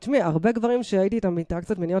 גם תשמעי, הרבה גברים שהייתי איתם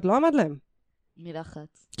באינטראקציות מיניות לא עמד להם.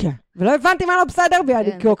 מלחץ. כן. ולא הבנתי מה לא בסדר בי,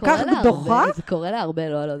 אני כל כך דוחה. זה קורה לה הרבה,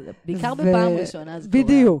 לא, בעיקר בפעם ראשונה זה קורה.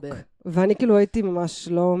 בדיוק. ואני כאילו הייתי ממש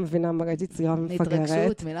לא מבינה מה, הייתי צעירה ומפגרת.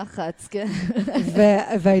 התרגשות, מלחץ, כן.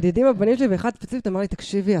 והידידים הבנים שלי באחד ספציפית אמר לי,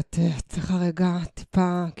 תקשיבי, את צריכה רגע,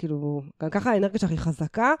 טיפה, כאילו, גם ככה האנרגיה שלך היא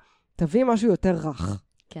חזקה, תביא משהו יותר רך.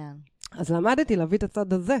 כן. אז למדתי להביא את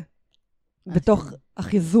הצד הזה. בתוך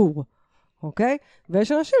החיזור, אוקיי?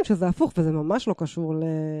 ויש אנשים שזה הפוך, וזה ממש לא קשור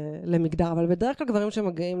למגדר, אבל בדרך כלל גברים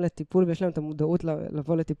שמגיעים לטיפול, ויש להם את המודעות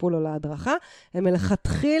לבוא לטיפול או להדרכה, הם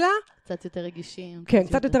מלכתחילה... קצת יותר רגישים. כן,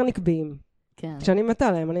 קצת יותר נקביים. כן. כשאני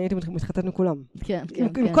מתה להם, אני הייתי מתחתנת עם כולם. כן, כן,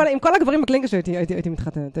 עם כל הגברים בקליניקה שהייתי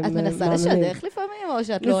מתחתנת. את מנסה לשדך לפעמים, או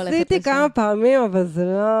שאת לא הולכת לשם? ניסיתי כמה פעמים, אבל זה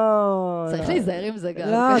לא... צריך להיזהר עם זה גם.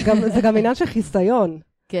 לא, זה גם עניין של חיסיון.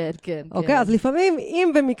 כן, כן. אוקיי, אז לפעמים,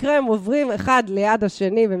 אם במקרה הם עוברים אחד ליד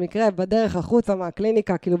השני, במקרה בדרך החוצה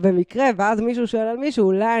מהקליניקה, כאילו במקרה, ואז מישהו שואל על מישהו,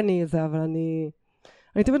 אולי אני זה, אבל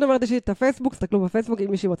אני תמיד אומרת, יש לי את הפייסבוק, תסתכלו בפייסבוק,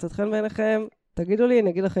 אם מישהי מוצאת חן בעיניכם, תגידו לי, אני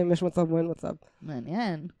אגיד לכם אם יש מצב או אין מצב.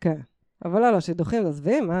 מעניין. כן. אבל לא, שידוכים,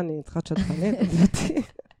 עזבי, מה, אני צריכה שטחנית?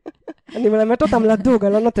 אני מלמדת אותם לדוג,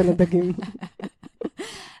 אני לא נותנת דגים.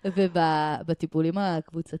 ובטיפולים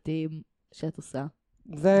הקבוצתיים שאת עושה?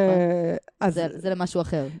 זה למשהו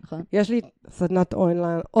אחר, נכון? יש לי סדנת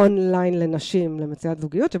אונליין לנשים למציאת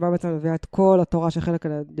זוגיות, שבה בעצם מביאה את כל התורה שחלק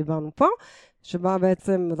עליה דיברנו פה, שבה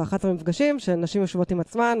בעצם זה 11 מפגשים, שנשים יושבות עם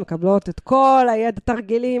עצמן, מקבלות את כל הידע,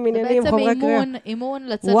 תרגילים, עניינים, חומרי קריאה. זה בעצם אימון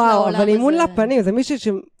לצאת לעולם הזה. וואו, אבל אימון לפנים, זה מישהי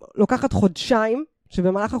שלוקחת חודשיים,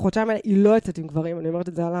 שבמהלך החודשיים האלה היא לא יוצאת עם גברים, אני אומרת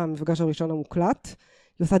את זה על המפגש הראשון המוקלט,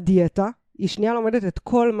 היא עושה דיאטה, היא שנייה לומדת את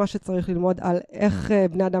כל מה שצריך ללמוד על איך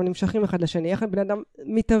בני אדם נמשכים אחד לשני, איך בני אדם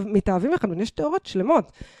מתאהבים אחד, יש תיאוריות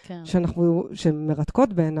שלמות,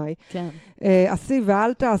 שמרתקות בעיניי. כן. עשי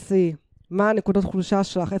ואל תעשי, מה הנקודות חולשה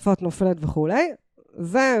שלך, איפה את נופלת וכולי,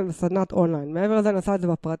 זה סדנת אונליין. מעבר לזה אני עושה את זה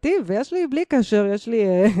בפרטי, ויש לי בלי קשר, יש לי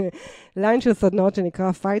ליין של סדנאות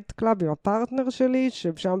שנקרא Fight Club עם הפרטנר שלי,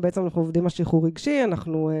 ששם בעצם אנחנו עובדים על שחרור רגשי,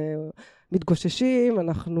 אנחנו מתגוששים,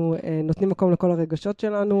 אנחנו נותנים מקום לכל הרגשות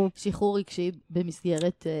שלנו. שחרור רגשי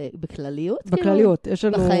במסגרת בכלליות? בכלליות. יש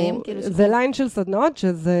לנו, בחיים? זה ליין של סדנאות,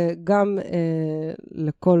 שזה גם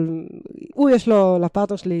לכל, הוא יש לו,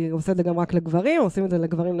 לפרטנר שלי, הוא עושה את זה גם רק לגברים, עושים את זה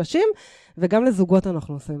לגברים נשים, וגם לזוגות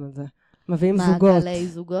אנחנו עושים את זה. מביאים זוגות. מעגלי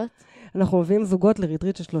זוגות? אנחנו מביאים זוגות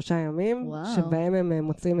לריטריט של 3 ימים, שבהם הם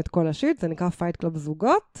מוצאים את כל השיט, זה נקרא Fight Club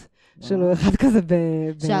זוגות. יש לנו אחד כזה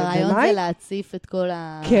במאי. שהרעיון זה להציף את כל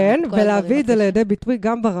כן, ולהביא את זה לידי ביטוי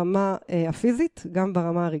גם ברמה הפיזית, גם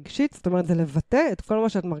ברמה הרגשית, זאת אומרת, זה לבטא את כל מה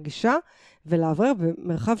שאת מרגישה, ולעבר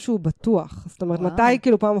במרחב שהוא בטוח. זאת אומרת, מתי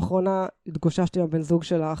כאילו פעם אחרונה התגוששתי עם הבן זוג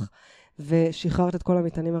שלך, ושחררת את כל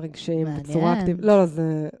המטענים הרגשיים בצורה אקטיבית. לא,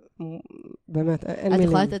 זה באמת, אין מילים. את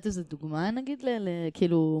יכולה לתת איזו דוגמה, נגיד,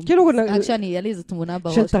 כאילו, רק שאני, יהיה לי איזו תמונה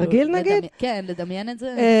בראש. של תרגיל, נגיד? כן, לדמיין את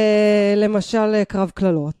זה. למשל, קרב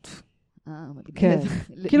קללות. כן.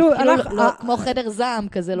 כאילו, כמו חדר זעם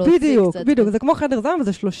כזה, לא בדיוק, בדיוק. זה כמו חדר זעם,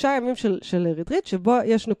 וזה 3 ימים של ריטריט, שבו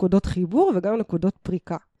יש נקודות חיבור וגם נקודות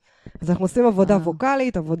פריקה. אז אנחנו עושים עבודה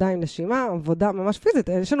ווקלית, עבודה עם נשימה, עבודה ממש פיזית,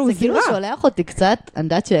 יש לנו זירה. זה כאילו שולח אותי קצת, אני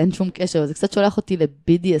יודעת שאין שום קשר, זה קצת שולח אותי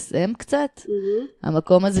ל-BDSM קצת,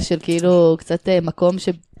 המקום הזה של כאילו, קצת מקום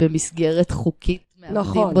שבמסגרת חוקית,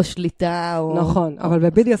 מאבדים בו שליטה. נכון, אבל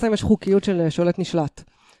ב-BDSM יש חוקיות של שולט נשלט.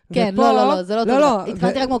 כן, לא, זה לא טוב.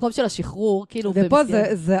 התכוונתי רק במקום של השחרור, כאילו. ופה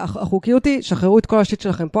החוקיות היא, שחררו את כל השיט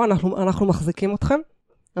שלכם פה, אנחנו מחזיקים אתכם.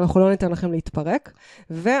 אנחנו לא ניתן לכם להתפרק,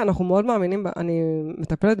 ואנחנו מאוד מאמינים, אני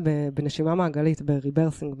מטפלת בנשימה מעגלית,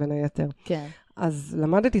 בריברסינג בין היתר. כן. אז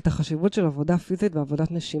למדתי את החשיבות של עבודה פיזית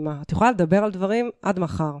ועבודת נשימה. את יכולה לדבר על דברים עד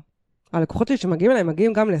מחר. הלקוחות שלי שמגיעים אליהם,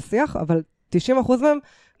 מגיעים גם לשיח, אבל 90% מהם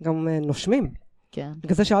גם נושמים. כן.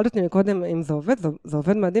 בגלל זה שאלת אותי מקודם אם זה עובד, זה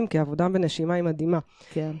עובד מדהים, כי העבודה בנשימה היא מדהימה.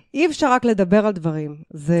 כן. אי אפשר רק לדבר על דברים.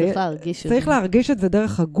 צריך להרגיש את זה. צריך להרגיש את זה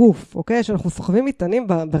דרך הגוף, אוקיי? שאנחנו סוחבים מטענים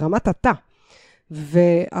ברמת התא.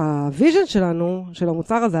 והוויז'ן שלנו, של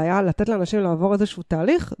המוצר הזה, היה לתת לאנשים לעבור איזשהו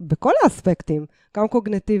תהליך בכל האספקטים, גם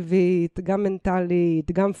קוגניטיבית, גם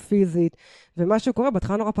מנטלית, גם פיזית, ומה שקורה,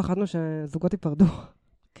 בהתחלה נורא פחדנו שזוגות ייפרדו.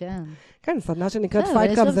 כן. כן, סדנה שנקראת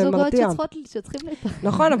Fight Club זה מרתיע. יש זוגות שצריכים להיפרד.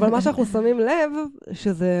 נכון, אבל מה שאנחנו שמים לב,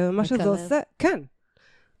 שזה מה שזה עושה, כן.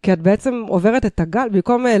 כי את בעצם עוברת את הגל,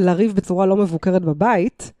 במקום לריב בצורה לא מבוקרת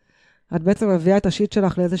בבית, את בעצם מביאה את השיט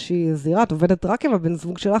שלך לאיזושהי זירה, את עובדת רק עם הבן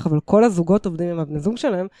זוג שלך, אבל כל הזוגות עובדים עם הבן זוג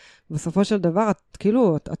שלהם, ובסופו של דבר, את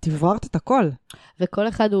כאילו, את תבררת את הכל. וכל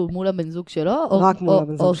אחד הוא מול הבן זוג שלו? רק מול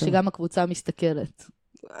הבן זוג שלו. או שגם הקבוצה מסתכלת?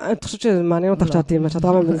 אני חושבת שמעניין אותך שאת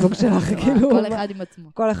רבה בן זוג שלך, כאילו. כל אחד עם עצמו.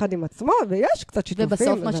 כל אחד עם עצמו, ויש קצת שיתופים.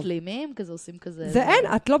 ובסוף משלימים, כזה עושים כזה... זה אין,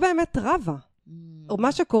 את לא באמת רבה.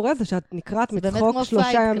 מה שקורה זה שאת נקראת מצחוק 3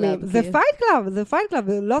 ימים. זה פייט קלאב,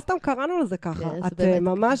 לא סתם קראנו לזה ככה. את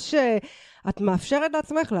ממש, את מאפשרת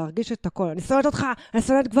לעצמך להרגיש את הכל. אני שונאת אותך, אני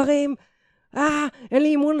שונאת גברים, אין לי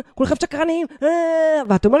אימון, כולכם שקרנים,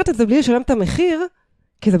 ואת אומרת את זה בלי לשלם את המחיר,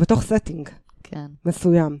 כי זה בתוך סטינג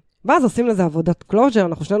מסוים. ואז עושים לזה עבודת קלוז'ר,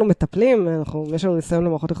 אנחנו שנינו מטפלים, יש לנו ניסיון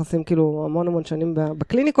למערכות יחסים כאילו המון שנים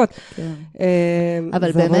בקליניקות. כן.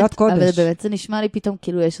 זה עבודת קודש. אבל באמת זה נשמע לי פתאום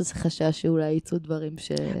כאילו יש איזה חשש שאולי יצאו דברים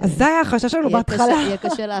ש... אז זה היה החשש שלנו בהתחלה. יהיה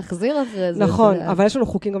קשה להחזיר אחרי זה. נכון, אבל יש לנו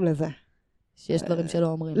חוקים גם לזה. שיש דברים שלא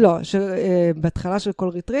אומרים. לא, בהתחלה של כל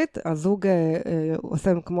ריטריט, הזוג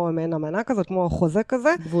עושה כמו מעין אמנה כזאת, כמו חוזה כזה.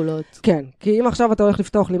 גבולות. כן, כי אם עכשיו אתה הולך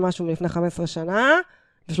לפתוח לי משהו מלפני 15 שנה,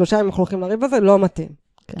 ו3 ימים אנחנו הולכים לריב בזה, לא מתאים.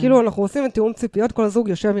 כאילו אנחנו עושים את תיאום ציפיות, כל הזוג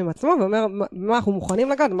יושב עם עצמו ואומר מה אנחנו מוכנים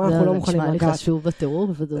לגעת, מה אנחנו לא מוכנים לגעת. נשמע לי חשוב בטירוף.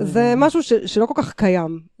 זה משהו שלא כל כך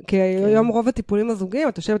קיים, כי היום רוב הטיפולים הזוגיים,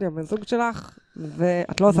 את יושבת עם בן זוג שלך,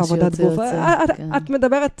 ואת לא עושה עבודת גוף, את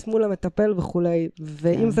מדברת מול המטפל וכולי,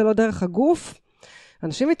 ואם זה לא דרך הגוף,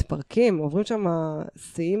 אנשים מתפרקים, עוברים שם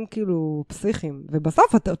שיאים כאילו פסיכיים,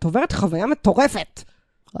 ובסוף את עוברת חוויה מטורפת.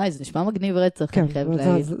 וואי, זה נשמע מגניב רצח, כן, אני חייבת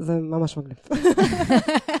להגיד. זה ממש מגניב.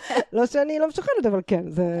 לא שאני לא משוכנת, אבל כן,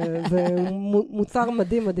 זה מוצר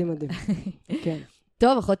מדהים, מדהים, מדהים. כן.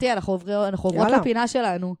 טוב, אחותי, אנחנו עוברות לפינה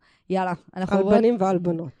שלנו. יאללה. על בנים ועל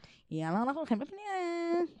בנות. יאללה, אנחנו הולכים לפנייה.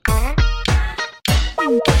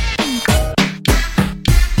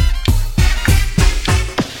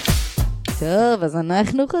 טוב, אז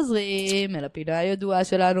אנחנו חוזרים אל הפינה הידועה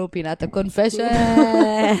שלנו, פינת הקונפשן.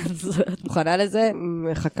 את מוכנה לזה?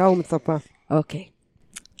 מחכה ומצפה. אוקיי.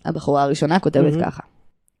 הבחורה הראשונה כותבת ככה.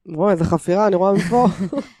 וואי, איזה חפירה, אני רואה מפה.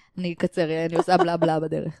 אני אקצר, אני עושה בלה בלה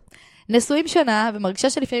בדרך. נשואים שנה, ומרגישה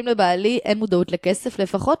שלפעמים לבעלי אין מודעות לכסף,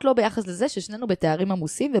 לפחות לא ביחס לזה ששנינו בתארים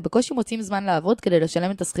עמוסים, ובקושי מוצאים זמן לעבוד כדי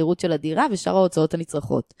לשלם את השכירות של הדירה ושאר ההוצאות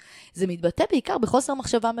הנצרכות. זה מתבטא בעיקר בחוסר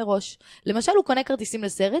מחשבה מראש. למשל, הוא קונה כרטיסים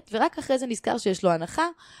לסרט, ורק אחרי זה נזכר שיש לו הנחה,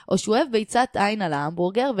 או שהוא אוהב ביצת עין על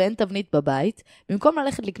ההמבורגר ואין תבנית בבית. במקום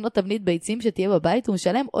ללכת לקנות תבנית ביצים שתהיה בבית, הוא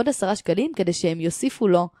משלם עוד 10 שקלים כדי שהם יוסיפו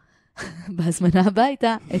לו בהזמנה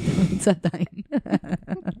הביתה את ביצת עין.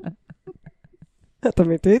 את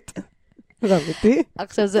אמיתית? זה אמיתי?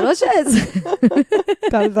 עכשיו, זה לא שזה.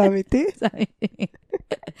 טל, זה אמיתי? זה אמיתי.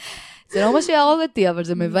 זה לא מה שיהרוג אותי, אבל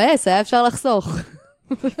זה מבאס, היה אפשר לחסוך.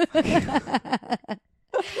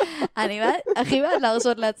 אני הכי מעט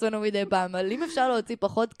להרשות לעצמנו מדי פעם, אבל אם אפשר להוציא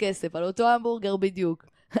פחות כסף על אותו המבורגר בדיוק,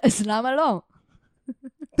 אז למה לא?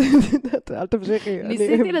 אל תמשיכי.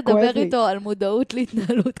 ניסיתי לדבר איתו על מודעות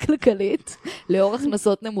להתנהלות כלכלית, לאור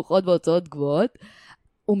הכנסות נמוכות והוצאות גבוהות.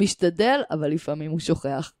 הוא משתדל, אבל לפעמים הוא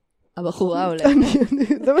שוכח. הבחורה עולה.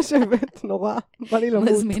 זה מה שהבאת, נורא. בא לי למות.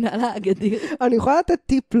 מזמינה לה אגדיר. אני יכולה לתת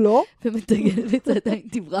טיפ לא? ומתגל בצעדיין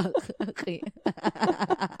תברח, אחי.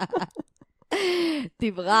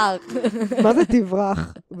 תברח. מה זה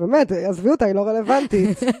תברח? באמת, עזבי אותה, היא לא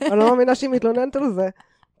רלוונטית. אני לא מאמינה שהיא מתלוננת על זה.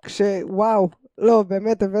 וואו, לא,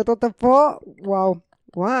 באמת, הבאת אותה פה, וואו.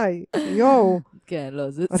 וואי, יואו. כן, לא,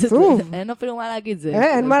 זה... עצוב. אין אפילו מה להגיד, זה...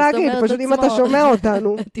 אין מה להגיד, פשוט אם אתה שומע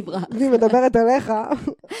אותנו, תברח. והיא מדברת עליך,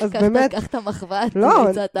 אז באמת... קח את המחבת, לא.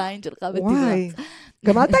 ביצת העין שלך ותברח. וואי.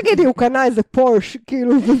 גם אל תגידי, הוא קנה איזה פורש,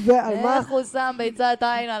 כאילו, וזה, על מה... איך הוא שם ביצת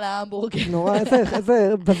עין על ההמבורגר? נורא,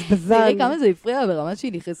 איזה בזבזן. תראי כמה זה הפריע, ברמה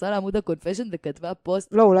שהיא נכנסה לעמוד הקונפשן וכתבה פוסט.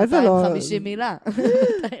 לא, אולי זה לא... 250 מילה.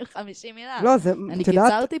 250 מילה. לא, זה... אני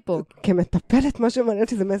קיצרתי פה. כמטפלת, מה שמעניין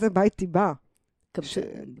אותי זה מאיזה בית היא באה. כן,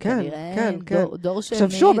 כן, כן. דור שני,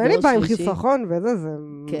 עכשיו שוב, אין לי בעיה עם חיסכון וזה,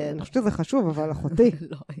 אני חושבת שזה חשוב, אבל אחותי.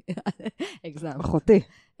 לא, אגזם. אחותי.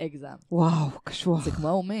 אגזם. וואו, קשוח. זה כמו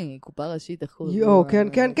אומי, קופה ראשית, איך קוראים? יו, כן,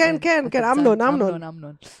 כן, כן, כן, כן,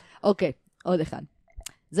 אמנון. אוקיי, עוד אחד.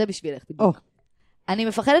 זה בשבילך בדיוק. אני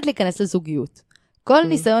מפחדת להיכנס לזוגיות. כל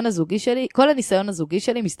הניסיון הזוגי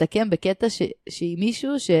שלי מסתכם בקטע שהיא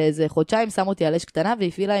מישהו שאיזה חודשיים שם אותי על אש קטנה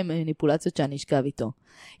והפעילה עם מניפולציות שאני אשכב איתו.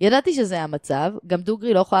 ידעתי שזה המצב, גם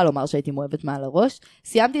דוגרי לא יכולה לומר שהייתי מואבת מעל הראש,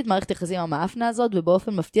 סיימתי את מערכת יחסים המאפנה הזאת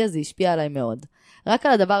ובאופן מפתיע זה השפיע עליי מאוד. רק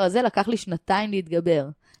על הדבר הזה לקח לי 2 להתגבר.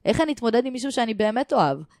 איך אני אתמודד עם מישהו שאני באמת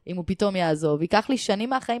אוהב, אם הוא פתאום יעזוב? ייקח לי שנים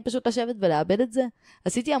מהחיים פשוט לשבת ולאבד את זה?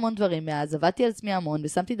 עשיתי המון דברים מאז, עבדתי על עצמי המון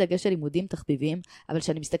ושמתי דגש על לימודים תחביבים, אבל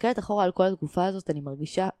כשאני מסתכלת אחורה על כל התקופה הזאת, אני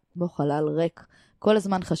מרגישה כמו חלל ריק. כל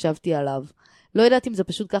הזמן חשבתי עליו. לא יודעת אם זה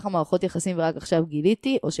פשוט ככה מערכות יחסים ורק עכשיו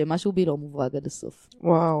גיליתי, או שמשהו בי לא מוברג עד הסוף.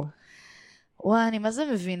 וואו. וואי, אני מה זה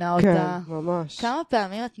מבינה אותה. כן, ממש. כמה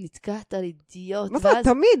פעמים את נתקעת על אידיוט. מה זה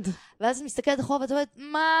תמיד? ואז מסתכלת אחורה ואת אומרת,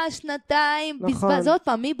 מה, 2 נכון. זה עוד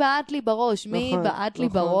פעם, מי בעט לי בראש? מי בעט לי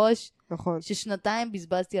בראש? נכון. ש2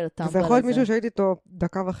 בזבזתי על הטמבל הזה. זה יכול להיות מישהו שהייתי איתו 1.5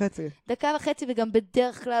 דקות. 1.5 וגם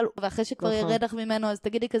בדרך כלל, ואחרי שכבר ירד לך ממנו, אז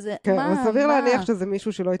תגידי כזה, כן, אבל סביר להניח שזה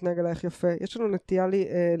מישהו שלא יתנהג עלייך יפה. יש לנו נטייה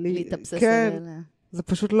להתאבסס כן. עליה. זה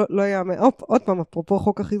פשוט לא יאמן. עוד פעם, אפרופו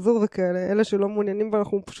חוק החיזור וכאלה, אלה שלא מעוניינים,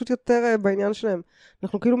 ואנחנו פשוט יותר בעניין שלהם.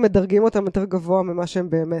 אנחנו כאילו מדרגים אותם יותר גבוה ממה שהם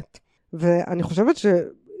באמת. ואני חושבת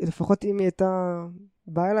שלפחות אם היא הייתה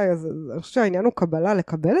בא אליי, אז אני חושבת שהעניין הוא קבלה,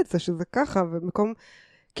 לקבל את זה, שזה ככה, ומקום,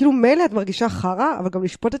 כאילו מילא את מרגישה חרה, אבל גם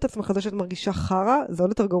לשפוט את עצמך זה שאת מרגישה חרה, זה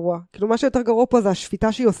עוד יותר גרוע. כאילו מה שיותר גרוע פה זה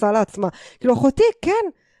השפיטה שהיא עושה לעצמה. כאילו אחותי, כן,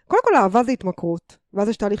 קודם כל האהבה זה התמכרות, ואז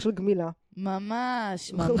יש תהליך של גמילה.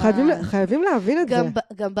 ממש. חייבים להבין את זה.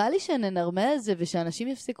 גם בא לי שננרמל את זה, ושאנשים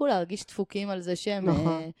יפסיקו להרגיש דפוקים על זה שהם...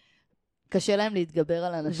 קשה להם להתגבר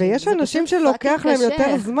על אנשים. ויש אנשים שלוקח להם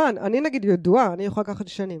יותר זמן. אני נגיד ידועה, אני יכולה לקחת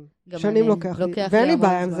שנים. שנים לוקח לי. ואין לי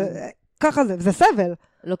בעיה עם זה. ככה זה סבל.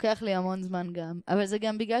 לוקח לי המון זמן גם. אבל זה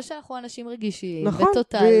גם בגלל שאנחנו אנשים רגישים,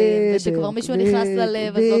 וטוטליים, ושכבר מישהו נכנס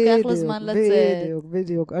ללב, אז לוקח לו זמן לצאת.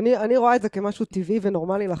 בדיוק. אני רואה את זה כמשהו טבעי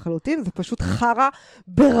ונורמלי לחלוטין, זה פשוט חרה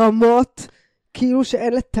ברמות, כאילו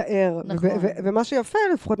שאין לתאר. ומה שיפה,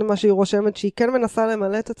 לפחות ממה שהיא רושמת, שהיא כן מנסה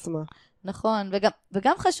למלא את עצמה. נכון,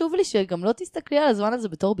 וגם חשוב לי שגם לא תסתכלי על הזמן הזה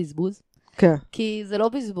בתור בזבוז. כן. כי זה לא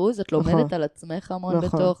בזבוז, את לומדת על עצמך המון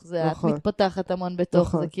בתוך זה, את מתפתחת המון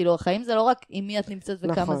בתוך זה, כאילו החיים זה לא רק עם מי את נמצאת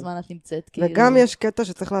וכמה זמן את נמצאת. וגם יש קטע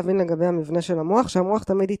שצריך להבין לגבי המבנה של המוח, שהמוח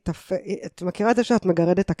תמיד יתפק, את מכירה את זה שאת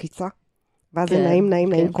מגרדת הקיצה? ואז זה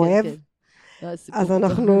נעים, כואב? אז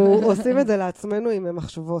אנחנו עושים את זה לעצמנו עם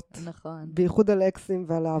מחשבות. נכון. בייחוד על אקסים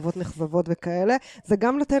ועל אהבות נחזבות וכאלה. זה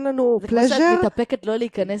גם נותן לנו פלז'ר. זה כמו שאת מתאפקת לא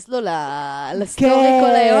להיכנס לו לסטורי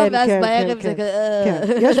כל היום, ואז בערב זה... כן,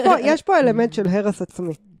 יש פה אלמנט של הרס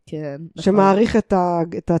עצמי. כן. שמעריך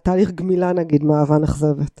את התהליך גמילה, נגיד, מאהבה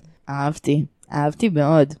נחזבת. אהבתי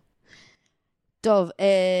מאוד. טוב,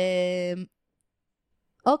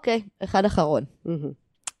 אוקיי, אחד אחרון.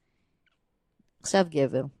 עכשיו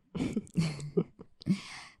גבר.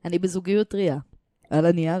 אני בזוגיות טריה. על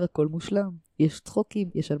הנייר הכל מושלם. יש צחוקים,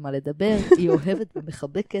 יש על מה לדבר, היא אוהבת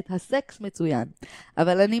ומחבקת, הסקס מצוין.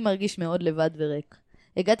 אבל אני מרגיש מאוד לבד וריק.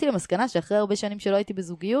 הגעתי למסקנה שאחרי הרבה שנים שלא הייתי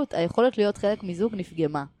בזוגיות, היכולת להיות חלק מזוג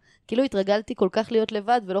נפגמה. כאילו התרגלתי כל כך להיות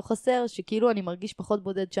לבד ולא חסר, שכאילו אני מרגיש פחות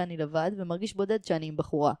בודד שאני לבד, ומרגיש בודד שאני עם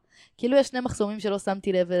בחורה. כאילו יש שני מחסומים שלא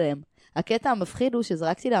שמתי לב אליהם. הקטע המפחיד הוא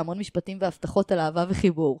שזרקתי לה המון משפטים והבטחות על אהבה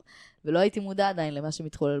וחיבור, ולא הייתי מודע עדיין למה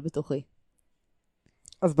שמתחולל בתוכי.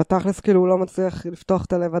 אז בתכלס כאילו הוא לא מצליח לפתוח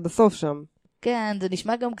את הלב עד הסוף שם. כן, זה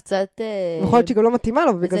נשמע גם קצת... יכול להיות שגם לא מתאימה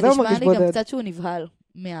לו, ובגלל זה הוא מרגיש בודד. זה נשמע לי גם קצת שהוא נבהל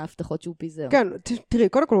מההבטחות שהוא פיזר. כן, תראי,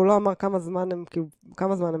 קודם כל הוא לא אמר כמה זמן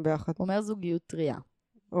הם ביחד. הוא אומר זוגיות טריה.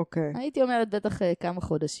 אוקיי. הייתי אומרת בטח כמה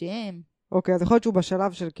חודשים. אוקיי, אז יכול להיות שהוא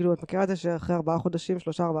בשלב של, כאילו, את מכירה את זה שאחרי 4 חודשים,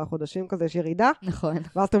 3-4 חודשים כזה, יש ירידה? נכון.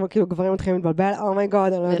 ואז אתם כאילו גברים מתחילים להתבלבל,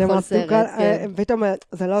 אומייגוד, אני לא יודע מה עשו כאן, ופתאום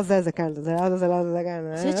זה לא זה כאן, זה לא זה כאן.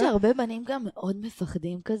 אני חושבת שהרבה בנים גם מאוד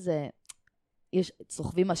מפחדים כזה, יש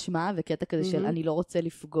סוחבים אשמה וקטע כזה של אני לא רוצה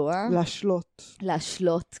לפגוע.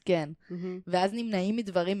 להשלות, כן. ואז נמנעים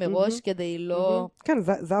מדברים מראש כדי לא... כן,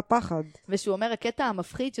 זה הפחד. ושהוא אומר, הקטע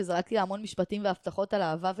המפחיד שזרקתי המון משפטים והבטחות על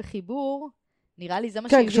אהבה וחיבור, נראה לי זה מה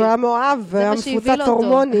שהביא. כן, כשהוא היה מאוהב והיה מפוצץ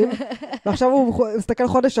הורמונים, ועכשיו הוא מסתכל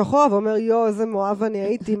חודש אחורה ואומר, יו, איזה מאוהב אני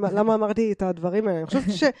הייתי, למה אמרתי את הדברים האלה? אני חושבת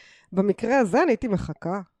שבמקרה הזה אני הייתי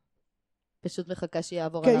מחכה. פשוט מחכה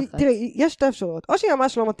שיעבור הלחץ. תראי, יש 2 אפשרויות. או שהיא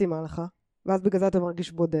ממש לא מתאימה לך, ואז בגלל זה אתה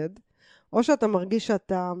מרגיש בודד, או שאתה מרגיש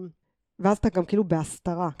שאתה, ואז אתה גם כאילו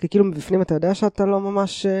בהסתרה, כי כאילו בפנים אתה יודע שאתם לא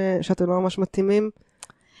ממש מתאימים.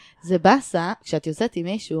 זה בסה, כשאת יוצאת עם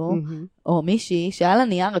מישהו, או מישהי, שעל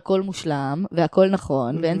הנייר הכל מושלם, והכל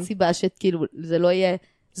נכון, ואין סיבה שכאילו זה לא יהיה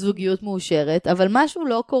זוגיות מאושרת, אבל משהו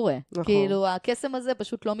לא קורה. כאילו, הקסם הזה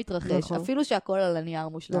פשוט לא מתרחש, אפילו שהכל על הנייר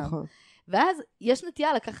מושלם. ואז יש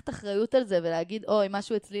נטייה לקחת אחריות על זה, ולהגיד, אוי,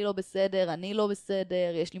 משהו אצלי לא בסדר, אני לא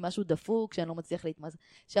בסדר, יש לי משהו דפוק, שאני לא מצליח להתמז.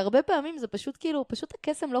 שהרבה פעמים זה פשוט כאילו, פשוט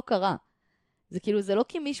הקסם לא קרה. זה כאילו, זה לא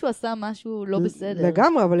כי מישהו עשה משהו לא בסדר.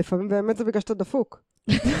 לגמרי, אבל לפעמים באמת זה בגלל שאתה דפוק.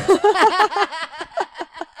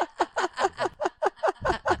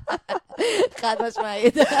 חד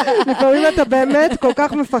משמעית. לפעמים אתה באמת כל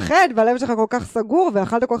כך מפחד, והלב שלך כל כך סגור,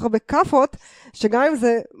 ואכלת כל כך הרבה כפות, שגם אם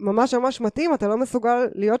זה ממש ממש מתאים, אתה לא מסוגל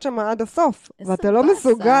להיות שם עד הסוף. ואתה לא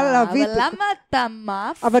מסוגל להביא... אבל למה אתה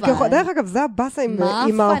מאפן? אבל דרך אגב, זה הבאסה עם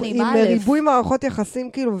ריבוי מערכות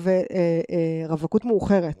יחסים, כאילו, ורווקות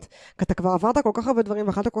מאוחרת. כי אתה כבר עברת כל כך הרבה דברים,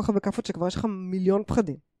 ואכלת כל כך הרבה כפות, שכבר יש לך מיליון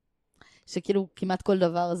פחדים. שכאילו כמעט כל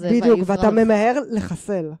דבר זה... בדיוק, ואתה ממהר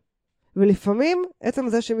לחסל. ולפעמים, עצם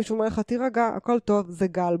זה שמישהו אומר לך, תירגע, הכל טוב, זה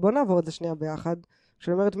גל, בוא נעבור את זה שנייה ביחד.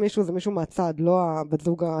 כשאני אומרת מישהו, זה מישהו מהצד, לא הבת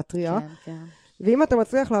זוג הטריה. כן, כן. ואם אתה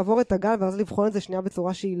מצליח לעבור את הגל, ואז לבחון את זה שנייה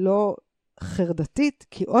בצורה שהיא לא חרדתית,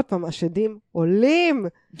 כי עוד פעם, השדים עולים.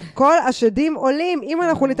 כל השדים עולים. אם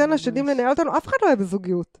אנחנו ניתן לשדים לנהל אותנו, אף אחד לא יהיה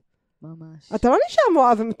בזוגיות. ממש. אתה לא נשאר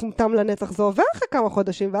מואב ומטומטם לנצח, זה עובר אחרי כמה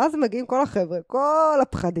חודשים, ואז מגיעים כל החבר'ה, כל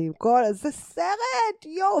הפחדים, זה סרט,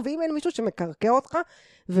 ואם אין מישהו שמקרקע אותך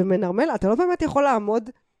ומנרמל, אתה לא באמת יכול לעמוד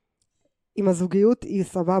עם הזוגיות, היא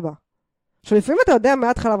סבבה. שלפעמים אתה יודע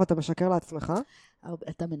מההתחלה ואתה משקר לעצמך.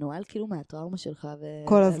 אתה מנוהל כאילו מהטראומה שלך,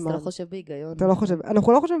 כל הזמן. אתה לא חושב בהיגיון.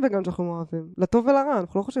 אנחנו לא חושבים בהיגיון שאנחנו אוהבים. לטוב ולרע,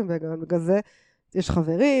 אנחנו לא חושבים בהיגיון. בגלל זה יש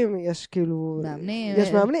חברים, יש כאילו... מאמנים.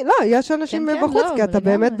 יש מאמנים. לא, יש אנשים בחוץ, כי אתה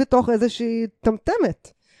באמת בתוך איזושהי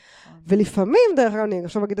טמטמת. ולפעמים, דרך אגב, אני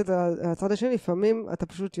עכשיו אגיד את זה הצד השני, לפעמים אתה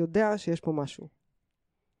פשוט יודע שיש פה משהו.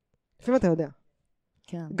 לפעמים אתה יודע.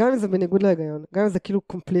 כן. גם אם זה בניגוד להיגיון, גם אם זה כאילו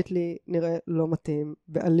קומפליטלי נראה לא מתאים,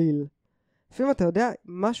 בעליל. לפעמים אתה יודע,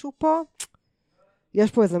 משהו פה,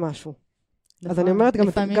 יש פה איזה משהו. אז אני אומרת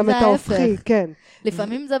גם את ההופכי, כן.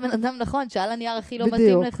 לפעמים זה בן אדם נכון, שעל הנייר הכי לא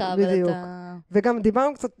מתאים לך, אבל אתה... וגם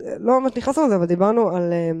דיברנו קצת, לא ממש נכנסנו לזה, אבל דיברנו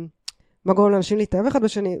על מה גורם לאנשים להתאהב אחד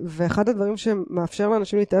בשני, ואחד הדברים שמאפשר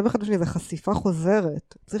לאנשים להתאהב אחד בשני זה חשיפה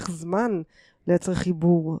חוזרת. צריך זמן לייצר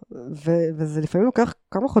חיבור, וזה לפעמים לוקח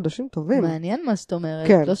כמה חודשים טובים. מעניין מה שאת אומרת,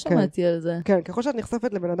 כן, לא שמעתי על זה. כן, ככל שאת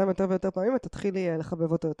נחשפת לבן אדם יותר ויותר פעמים, את תתחילי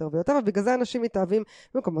לחבב אותו יותר ויותר, ובגלל זה אנשים מתאהבים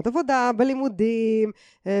במקומות עבודה, בלימודים,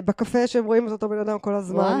 בקפה שהם רואים את אותו בן אדם כל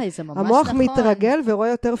הזמן. וואי, זה ממש נכון. המוח מתרגל ורואה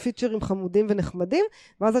יותר פיצ'רים חמודים ונחמדים,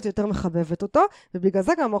 ואז את יותר מחבבת אותו, ובגלל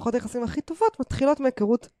זה גם המערכות היחסים הכי טובות מתחילות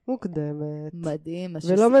מהיכרות מוקדמת. מדהים.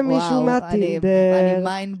 ולא ממישהו מהטינדר. אני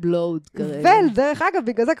מיינד בלואוד כרגע. ודרך אגב,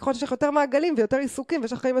 בגלל זה ככל שיש לך יותר מעגלים ויותר עיסוקים,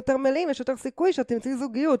 ויש לך חיים יותר מלאים, יש יותר סיכוי שאת תמצאי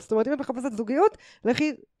זוגיות. זאת אומרת, אם את מחפשת זוגיות,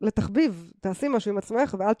 לכי לתחביב, תעשי משהו עם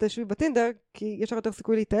עצמך, ואל תשבי בטינדר, כי יש לך יותר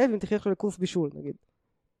סיכוי להתאהב, אם תחי עכשיו לקורס בישול, נגיד.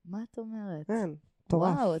 מה את אומרת? כן,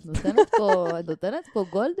 טורף. וואו, את נותנת פה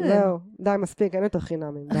גולדן. זהו, די, מספיק, אין יותר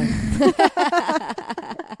חינמים, די.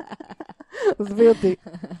 עזבי אותי.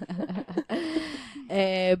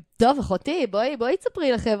 טוב, אחותי, בואי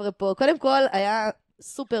תספרי לחבר'ה פה. קודם כל, היה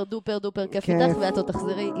סופר דופר דופר כיף איתך, ואת עוד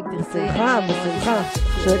תחזרי אם תרצי. בשמחה,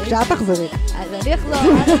 כשאת תחזרי. אז אני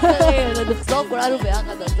אחזור, נחזור כולנו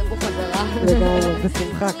ביחד, נעשה פה חזרה.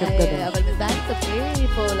 בשמחה, כיף גדול. אבל בינתיים תספרי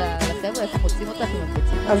פה לחבר'ה, איפה מוצאים אותך אם הם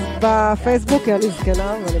רוצים. אז בפייסבוק אני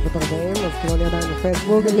זקנה, ואני בת 40, אז כאילו אני עדיין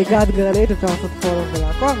בפייסבוק, ליגת גרנית, אפשר לעשות פולו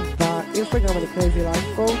ולעקוב. באינסטגרם אני קרייזי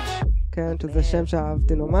לייף קואוץ'. כן, שזה שם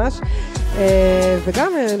שאהבתי ממש.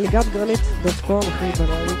 וגם ליגת גרנית.com, הכי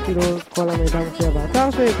בנוי, כאילו כל המידע מופיע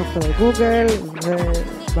באתר שלי, קופצה לגוגל,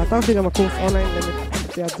 ובאתר שלי גם הקורס אונליין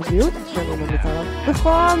למציאת זוגיות, שאני ממליצה עליו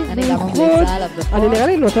בחום, אני גם ממליצה עליו בחום. אני נראה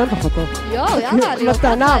לי נותן פחות. יאללה, אני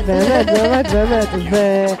מתנה, באמת.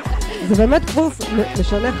 זה באמת קורס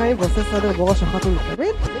משנה חיים ועושה סדר בראש אחת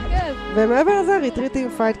ולתמיד. ומעבר לזה, ריטריטים,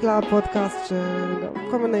 פייט קלאב, פודקאסט,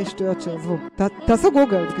 כל מיני שטויות שעזבו. תעשו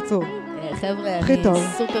גוגל, בקיצור. חבר'ה, אני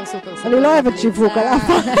סופר. אני לא אוהבת שיווק,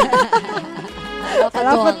 על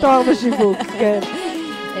אף התואר בשיווק, כן.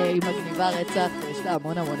 היא מגניבה רצח, יש לה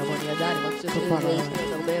המון ידע, אני חושבת שיש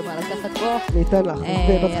הרבה מה לקחת פה. ניתן לך,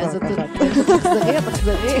 אז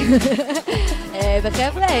תחזרי.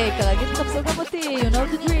 וחבר'ה, כרגיל תחפשו גם אותי, you know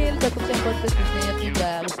the drill, תעקוב שם פודקאסט לפני יפים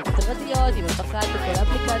ברשתות החברתיות, עם הפחד בכל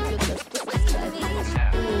האפליקציות, תעשו סאבסקרייב,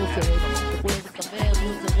 תשלחו איזה חבר, תנו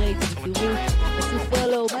איזה רייט, תראו, תעשו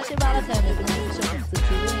פולו, מה שבא לכם,